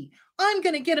see. I'm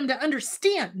going to get them to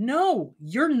understand. No,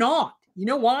 you're not. You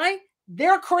know why?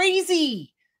 They're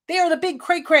crazy. They are the big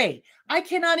cray cray. I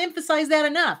cannot emphasize that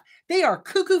enough. They are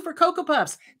cuckoo for Cocoa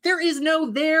Puffs. There is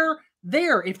no there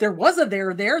there. If there was a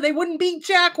there there, they wouldn't be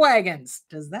jackwagons.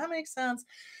 Does that make sense?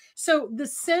 So the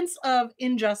sense of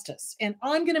injustice, and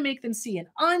I'm going to make them see it.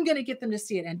 I'm going to get them to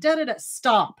see it, and da da da.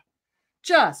 Stop.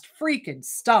 Just freaking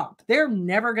stop. They're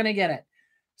never going to get it.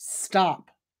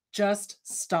 Stop. Just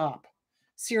stop.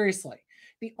 Seriously.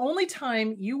 The only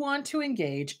time you want to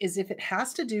engage is if it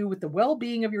has to do with the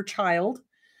well-being of your child,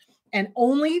 and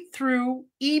only through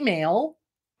email,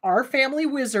 our family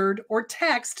wizard, or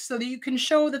text, so that you can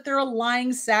show that they're a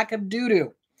lying sack of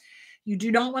doo-doo. You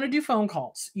do not want to do phone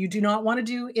calls. You do not want to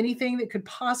do anything that could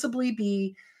possibly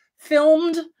be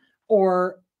filmed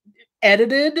or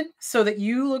edited so that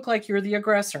you look like you're the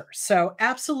aggressor. So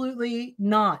absolutely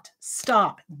not.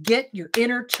 Stop. Get your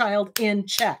inner child in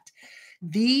check.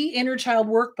 The Inner Child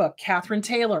Workbook, Catherine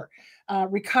Taylor.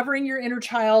 Recovering Your Inner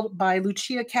Child by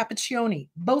Lucia Cappuccioni.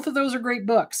 Both of those are great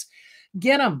books.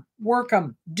 Get them, work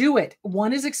them, do it.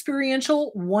 One is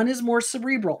experiential, one is more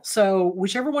cerebral. So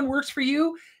whichever one works for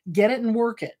you, get it and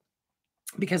work it.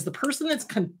 Because the person that's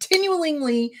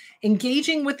continually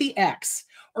engaging with the ex,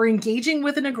 or engaging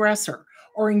with an aggressor,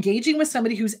 or engaging with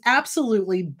somebody who's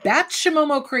absolutely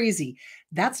batshimomo crazy,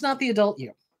 that's not the adult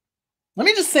you. Let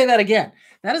me just say that again.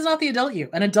 That is not the adult you.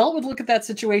 An adult would look at that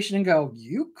situation and go,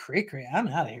 you cray-cray, I'm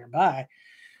out of here, bye.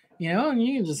 You know, and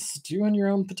you can just stew on your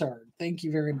own petard. Thank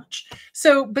you very much.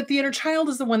 So, but the inner child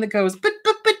is the one that goes, but,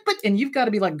 and you've got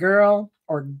to be like, girl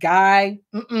or guy,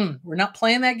 we're not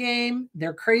playing that game.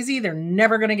 They're crazy. They're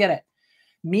never going to get it.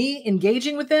 Me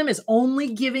engaging with them is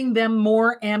only giving them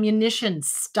more ammunition.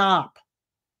 Stop.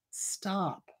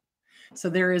 Stop. So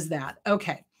there is that.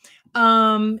 Okay.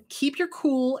 Keep your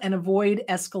cool and avoid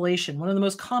escalation. One of the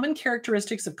most common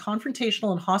characteristics of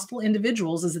confrontational and hostile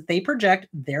individuals is that they project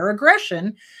their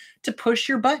aggression to push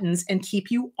your buttons and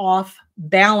keep you off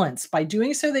balance. By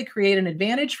doing so, they create an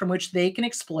advantage from which they can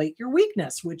exploit your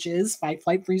weakness, which is fight,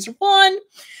 flight, freeze, or fawn,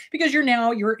 because you're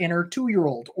now your inner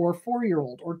 2-year-old or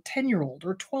 4-year-old or 10-year-old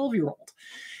or 12-year-old.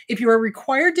 If you are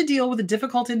required to deal with a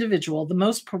difficult individual, the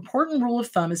most important rule of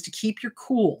thumb is to keep your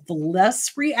cool. The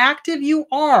less reactive you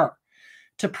are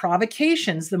to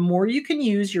provocations, the more you can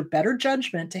use your better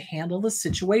judgment to handle the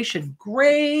situation.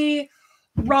 Gray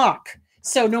rock.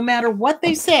 So no matter what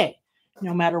they say,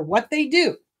 no matter what they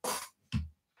do,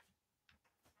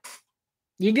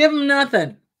 you give them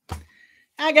nothing.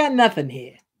 I got nothing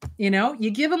here. You know, you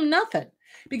give them nothing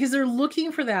because they're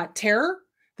looking for that terror.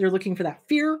 They're looking for that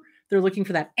fear. They're looking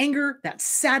for that anger, that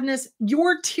sadness.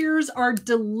 Your tears are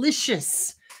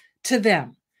delicious to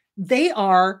them. They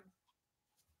are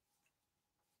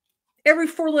every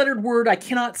 4-lettered word I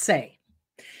cannot say.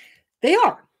 They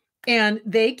are. And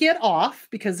they get off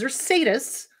because they're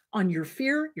sadists on your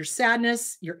fear, your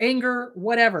sadness, your anger,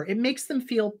 whatever. It makes them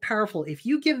feel powerful. If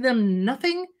you give them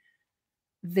nothing,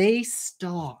 they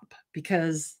stop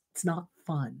because it's not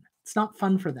fun. It's not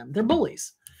fun for them. They're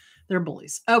bullies. They're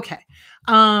bullies. Okay.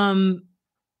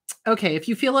 Okay. If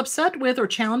you feel upset with or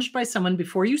challenged by someone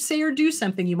before you say or do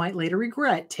something you might later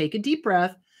regret, take a deep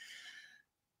breath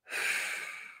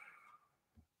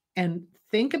and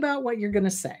think about what you're going to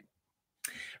say.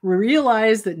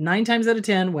 Realize that 9 times out of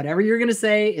 10, whatever you're going to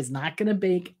say is not going to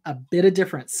make a bit of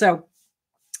difference. So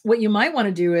what you might want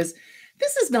to do is,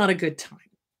 this is not a good time.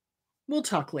 We'll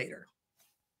talk later.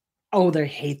 Oh, they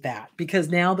hate that because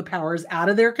now the power is out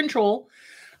of their control.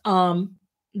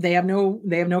 They have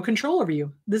no control over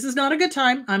you. This is not a good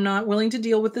time. I'm not willing to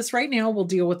deal with this right now. We'll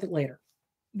deal with it later.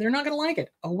 They're not going to like it.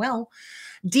 Oh, well.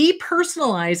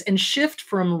 Depersonalize and shift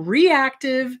from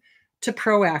reactive to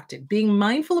proactive. Being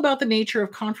mindful about the nature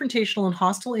of confrontational and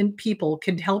hostile people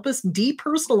can help us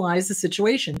depersonalize the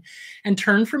situation and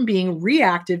turn from being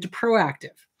reactive to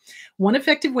proactive. One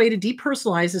effective way to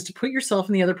depersonalize is to put yourself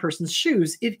in the other person's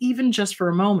shoes, if even just for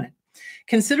a moment.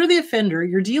 Consider the offender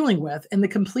you're dealing with and the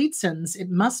complete sentence,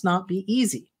 it must not be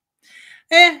easy.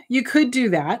 You could do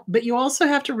that, but you also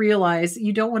have to realize that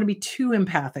you don't want to be too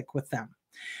empathic with them.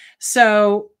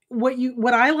 So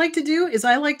what I like to do is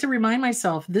I like to remind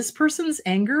myself, this person's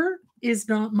anger is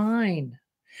not mine.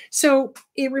 So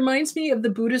it reminds me of the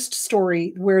Buddhist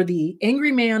story where the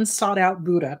angry man sought out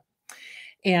Buddha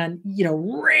and,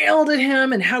 railed at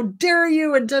him and how dare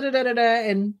you and da-da-da-da-da.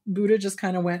 And Buddha just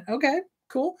kind of went, okay,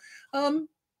 cool.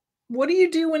 What do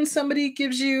you do when somebody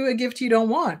gives you a gift you don't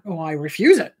want? Oh, I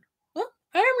refuse it. Well,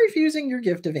 I am refusing your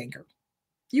gift of anger.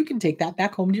 You can take that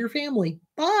back home to your family.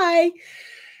 Bye.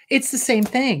 It's the same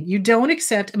thing. You don't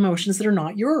accept emotions that are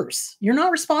not yours. You're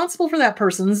not responsible for that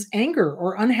person's anger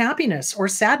or unhappiness or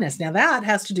sadness. Now that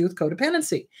has to do with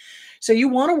codependency. So you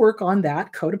want to work on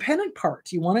that codependent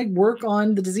part. You want to work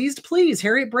on The Disease to Please,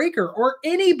 Harriet Breaker, or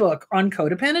any book on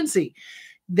codependency.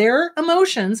 Their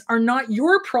emotions are not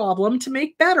your problem to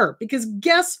make better, because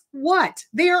guess what?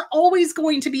 They are always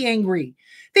going to be angry.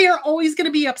 They are always going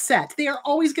to be upset. They are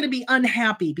always going to be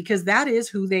unhappy, because that is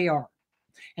who they are.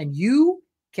 And you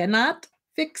cannot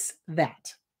fix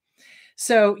that.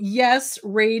 So yes,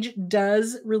 rage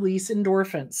does release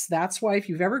endorphins. That's why if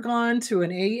you've ever gone to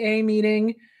an AA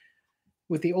meeting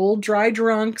with the old dry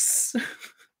drunks,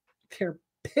 they're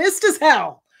pissed as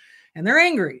hell and they're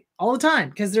angry all the time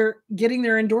because they're getting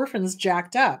their endorphins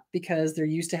jacked up because they're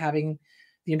used to having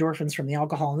the endorphins from the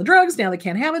alcohol and the drugs. Now they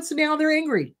can't have it, so now they're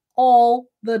angry all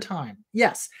the time.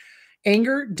 Yes,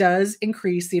 anger does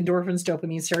increase the endorphins,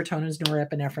 dopamine, serotonin,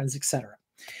 norepinephrine, etc.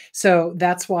 So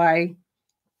that's why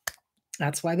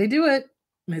they do it.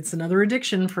 It's another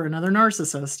addiction for another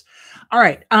narcissist. All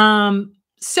right.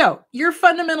 So your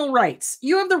fundamental rights.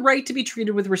 You have the right to be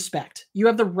treated with respect. You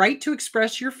have the right to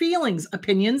express your feelings,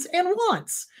 opinions, and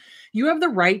wants. You have the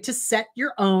right to set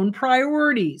your own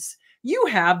priorities. You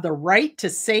have the right to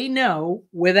say no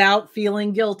without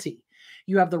feeling guilty.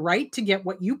 You have the right to get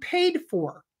what you paid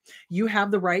for. You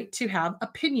have the right to have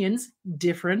opinions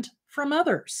different from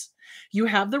others. You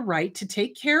have the right to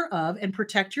take care of and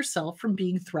protect yourself from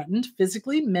being threatened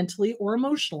physically, mentally, or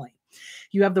emotionally.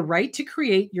 You have the right to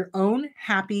create your own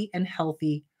happy and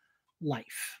healthy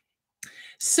life.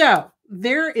 So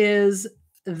there is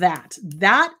that.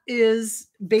 That is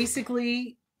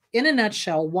basically, in a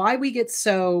nutshell, why we get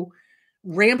so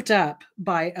ramped up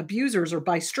by abusers or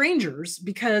by strangers,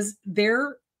 because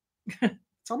they're,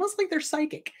 it's almost like they're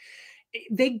psychic.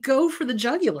 They go for the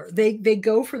jugular. They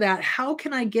go for that. How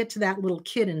can I get to that little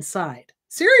kid inside?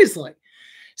 Seriously.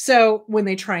 So when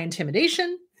they try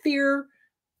intimidation, fear,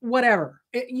 whatever,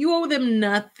 you owe them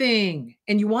nothing.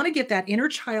 And you want to get that inner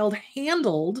child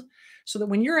handled so that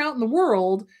when you're out in the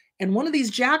world and one of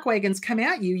these jackwagons come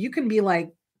at you, you can be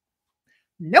like,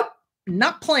 nope,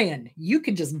 not playing. You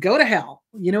can just go to hell.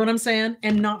 You know what I'm saying?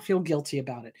 And not feel guilty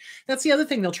about it. That's the other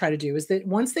thing they'll try to do, is that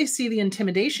once they see the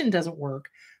intimidation doesn't work,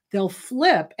 they'll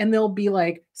flip and they'll be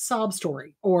like sob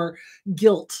story or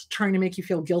guilt, trying to make you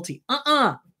feel guilty.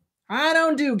 I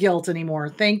don't do guilt anymore.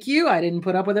 Thank you. I didn't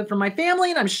put up with it from my family,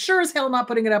 and I'm sure as hell not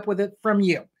putting it up with it from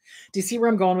you. Do you see where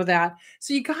I'm going with that?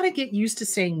 So you got to get used to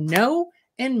saying no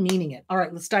and meaning it. All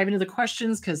right, let's dive into the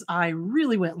questions because I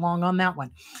really went long on that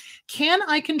one. Can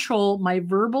I control my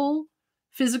verbal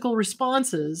physical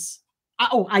responses?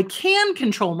 I can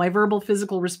control my verbal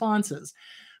physical responses,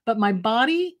 but my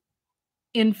body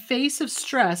in face of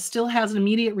stress still has an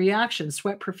immediate reaction.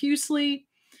 Sweat profusely.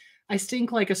 I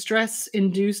stink like a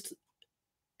stress-induced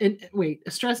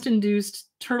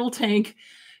turtle tank.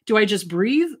 Do I just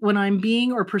breathe when I'm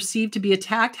being or perceived to be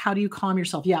attacked? How do you calm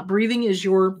yourself? Yeah, breathing is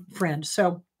your friend.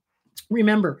 So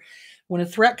remember, when a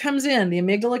threat comes in, the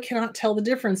amygdala cannot tell the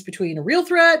difference between a real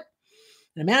threat,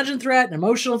 an imagined threat, an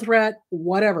emotional threat,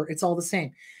 whatever. It's all the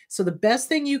same. So the best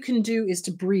thing you can do is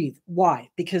to breathe. Why?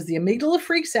 Because the amygdala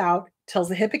freaks out, tells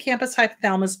the hippocampus,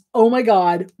 hypothalamus, oh my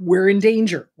God, we're in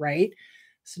danger, right?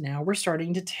 So now we're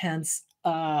starting to tense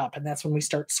up, and that's when we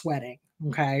start sweating,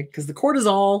 okay? Because the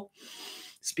cortisol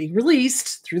is being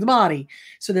released through the body.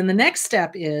 So then the next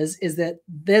step is that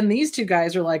then these two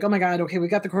guys are like, oh my God, okay, we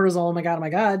got the cortisol, oh my God, oh my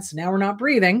God. So now we're not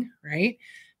breathing, right?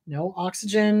 No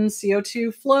oxygen,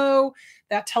 CO2 flow.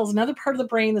 That tells another part of the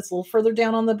brain that's a little further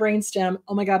down on the brainstem,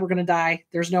 oh my God, we're going to die.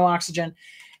 There's no oxygen.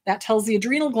 That tells the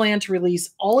adrenal gland to release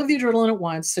all of the adrenaline at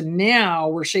once. So now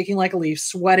we're shaking like a leaf,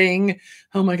 sweating.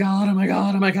 Oh my God, oh my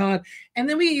God, oh my God. And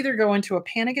then we either go into a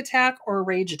panic attack or a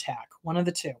rage attack, one of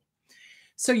the two.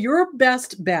 So your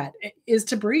best bet is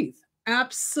to breathe.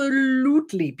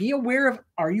 Absolutely. Be aware of,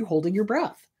 are you holding your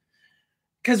breath?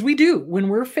 Because we do. When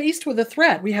we're faced with a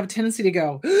threat, we have a tendency to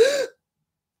go,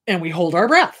 and we hold our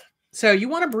breath. So you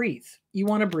want to breathe. You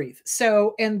want to breathe.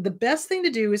 So, and the best thing to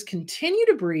do is continue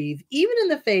to breathe, even in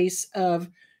the face of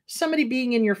somebody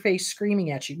being in your face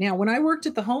screaming at you. Now, when I worked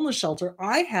at the homeless shelter,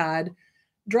 I had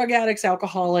drug addicts,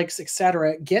 alcoholics,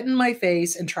 etc., get in my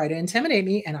face and try to intimidate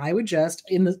me. And I would just,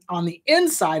 on the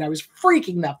inside, I was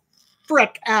freaking the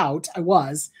frick out. I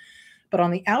was. But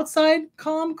on the outside,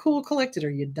 calm, cool, collected. Are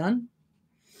you done?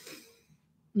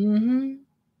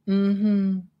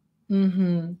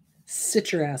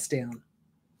 Sit your ass down.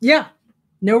 Yeah.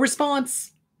 No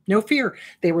response. No fear.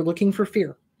 They were looking for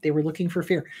fear. They were looking for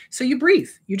fear. So you breathe.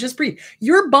 You just breathe.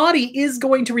 Your body is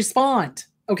going to respond.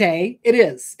 Okay? It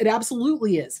is. It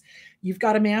absolutely is. You've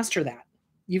got to master that.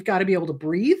 You've got to be able to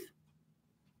breathe,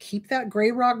 keep that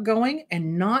gray rock going,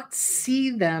 and not see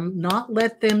them, not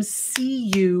let them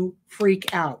see you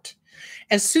freak out.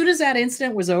 As soon as that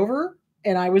incident was over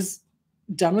and I was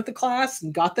done with the class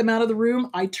and got them out of the room,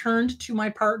 I turned to my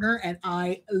partner and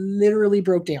I literally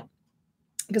broke down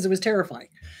because it was terrifying.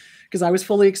 Because I was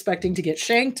fully expecting to get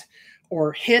shanked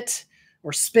or hit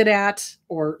or spit at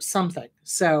or something.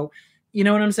 So, you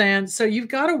know what I'm saying? So you've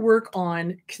got to work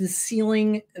on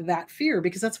concealing that fear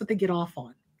because that's what they get off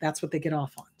on. That's what they get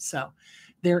off on. So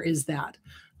there is that.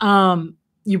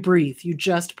 You breathe. You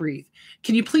just breathe.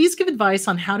 Can you please give advice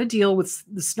on how to deal with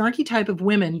the snarky type of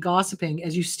women gossiping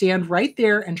as you stand right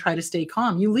there and try to stay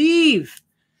calm? You leave.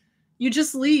 You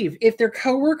just leave. If they're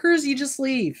coworkers, you just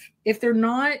leave. If they're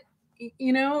not,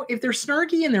 if they're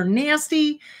snarky and they're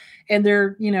nasty and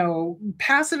they're,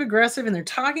 passive aggressive and they're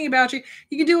talking about you,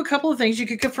 you can do a couple of things. You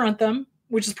could confront them,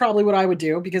 which is probably what I would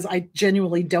do because I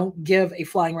genuinely don't give a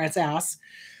flying rat's ass,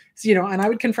 and I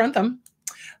would confront them.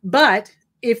 But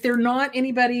if they're not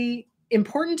anybody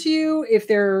important to you,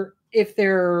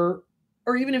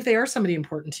 or even if they are somebody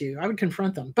important to you, I would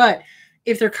confront them. But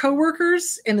if they're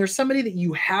coworkers and there's somebody that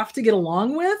you have to get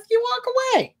along with, you walk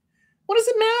away. What does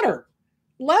it matter?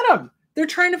 Let them. They're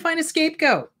trying to find a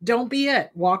scapegoat. Don't be it.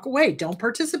 Walk away. Don't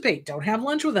participate. Don't have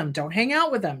lunch with them. Don't hang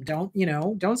out with them.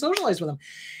 Don't socialize with them.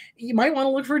 You might want to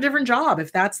look for a different job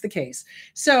if that's the case.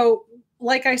 So,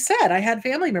 like I said, I had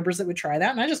family members that would try that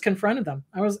and I just confronted them.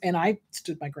 I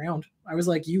stood my ground. I was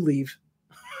like, you leave.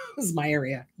 This is my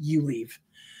area. You leave.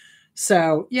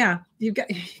 So yeah, you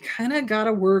kind of got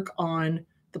to work on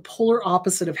the polar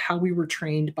opposite of how we were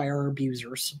trained by our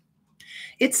abusers.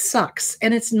 It sucks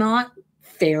and it's not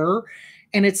fair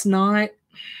and it's not,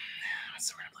 what's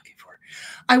the word I'm looking for?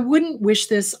 I wouldn't wish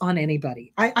this on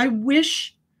anybody. I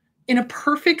wish in a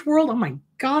perfect world, oh my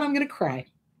God, I'm going to cry.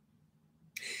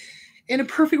 In a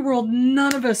perfect world,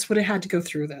 none of us would have had to go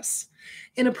through this.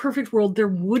 In a perfect world, there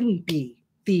wouldn't be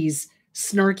these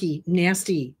snarky,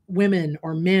 nasty women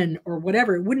or men or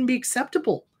whatever. It wouldn't be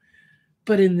acceptable.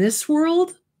 But in this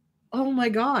world, oh my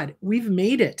God, we've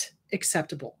made it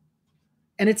acceptable.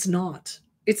 And it's not.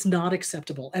 It's not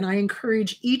acceptable. And I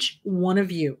encourage each one of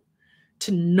you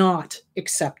to not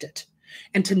accept it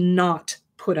and to not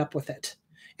put up with it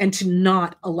and to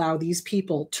not allow these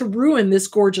people to ruin this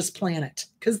gorgeous planet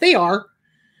because they are.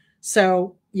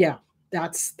 So yeah,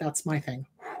 that's my thing.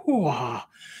 Whew.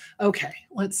 Okay,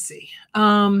 let's see.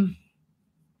 Can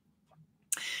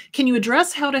you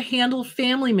address how to handle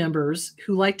family members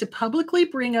who like to publicly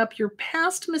bring up your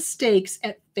past mistakes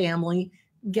at family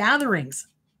gatherings?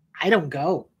 I don't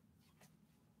go.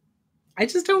 I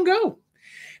just don't go.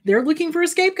 They're looking for a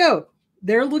scapegoat.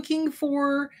 They're looking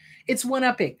for, it's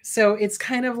one-upping. So it's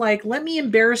kind of like, let me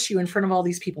embarrass you in front of all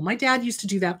these people. My dad used to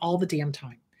do that all the damn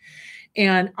time.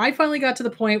 And I finally got to the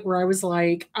point where I was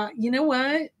like, you know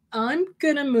what? I'm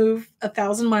going to move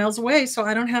 1,000 miles away so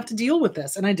I don't have to deal with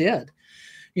this. And I did.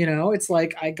 It's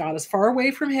like I got as far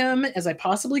away from him as I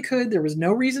possibly could. There was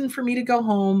no reason for me to go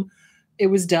home. It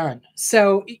was done.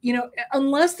 So,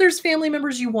 unless there's family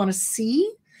members you want to see,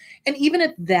 and even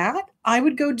at that, I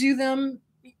would go do them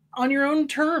on your own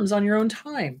terms, on your own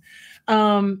time.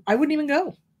 I wouldn't even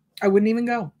go.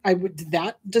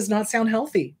 That does not sound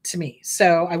healthy to me.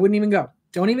 So I wouldn't even go.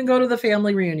 Don't even go to the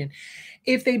family reunion.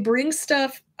 If they bring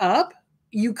stuff up,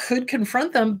 you could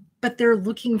confront them, but they're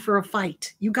looking for a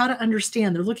fight. You got to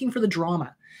understand. They're looking for the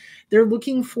drama. They're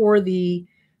looking for the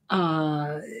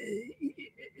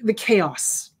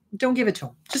chaos. Don't give it to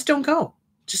them. Just don't go.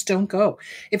 Just don't go.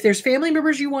 If there's family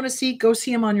members you want to see, go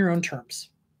see them on your own terms.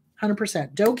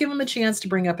 100%. Don't give them a chance to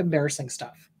bring up embarrassing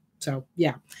stuff. So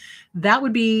yeah, that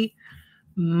would be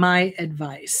my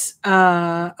advice.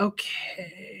 Okay.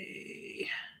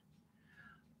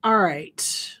 All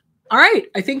right.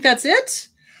 I think that's it.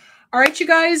 All right, you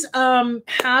guys,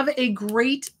 have a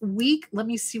great week. Let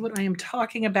me see what I am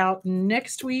talking about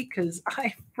next week because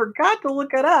I forgot to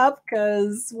look it up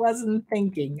because wasn't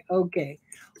thinking. Okay,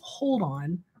 hold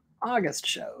on. August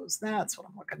shows. That's what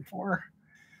I'm looking for.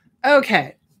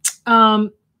 Okay.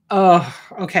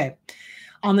 Okay.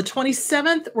 On the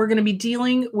 27th, we're going to be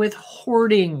dealing with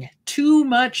hoarding. Too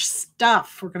much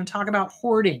stuff. We're going to talk about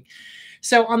hoarding.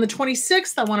 So on the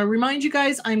 26th, I want to remind you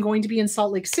guys, I'm going to be in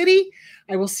Salt Lake City.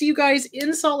 I will see you guys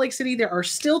in Salt Lake City. There are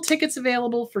still tickets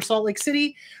available for Salt Lake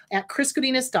City at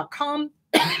chrisgodinez.com.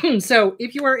 So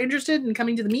if you are interested in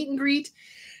coming to the meet and greet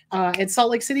at Salt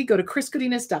Lake City, go to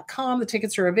chrisgodinez.com. The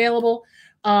tickets are available.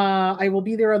 I will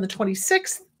be there on the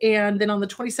 26th. And then on the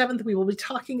 27th, we will be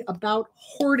talking about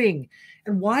hoarding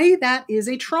and why that is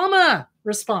a trauma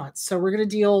response. So we're going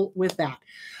to deal with that.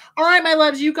 All right, my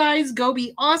loves, you guys go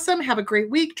be awesome. Have a great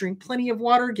week. Drink plenty of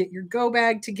water. Get your go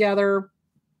bag together.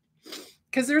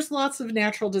 because there's lots of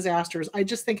natural disasters. I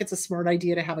just think it's a smart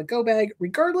idea to have a go bag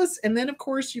regardless. And then, of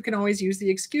course, you can always use the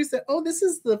excuse that, oh, this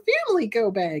is the family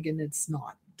go bag, and it's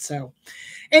not. So,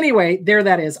 anyway, there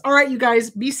that is. All right, you guys,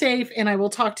 be safe, and I will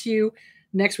talk to you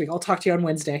next week. I'll talk to you on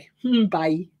Wednesday.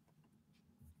 Bye.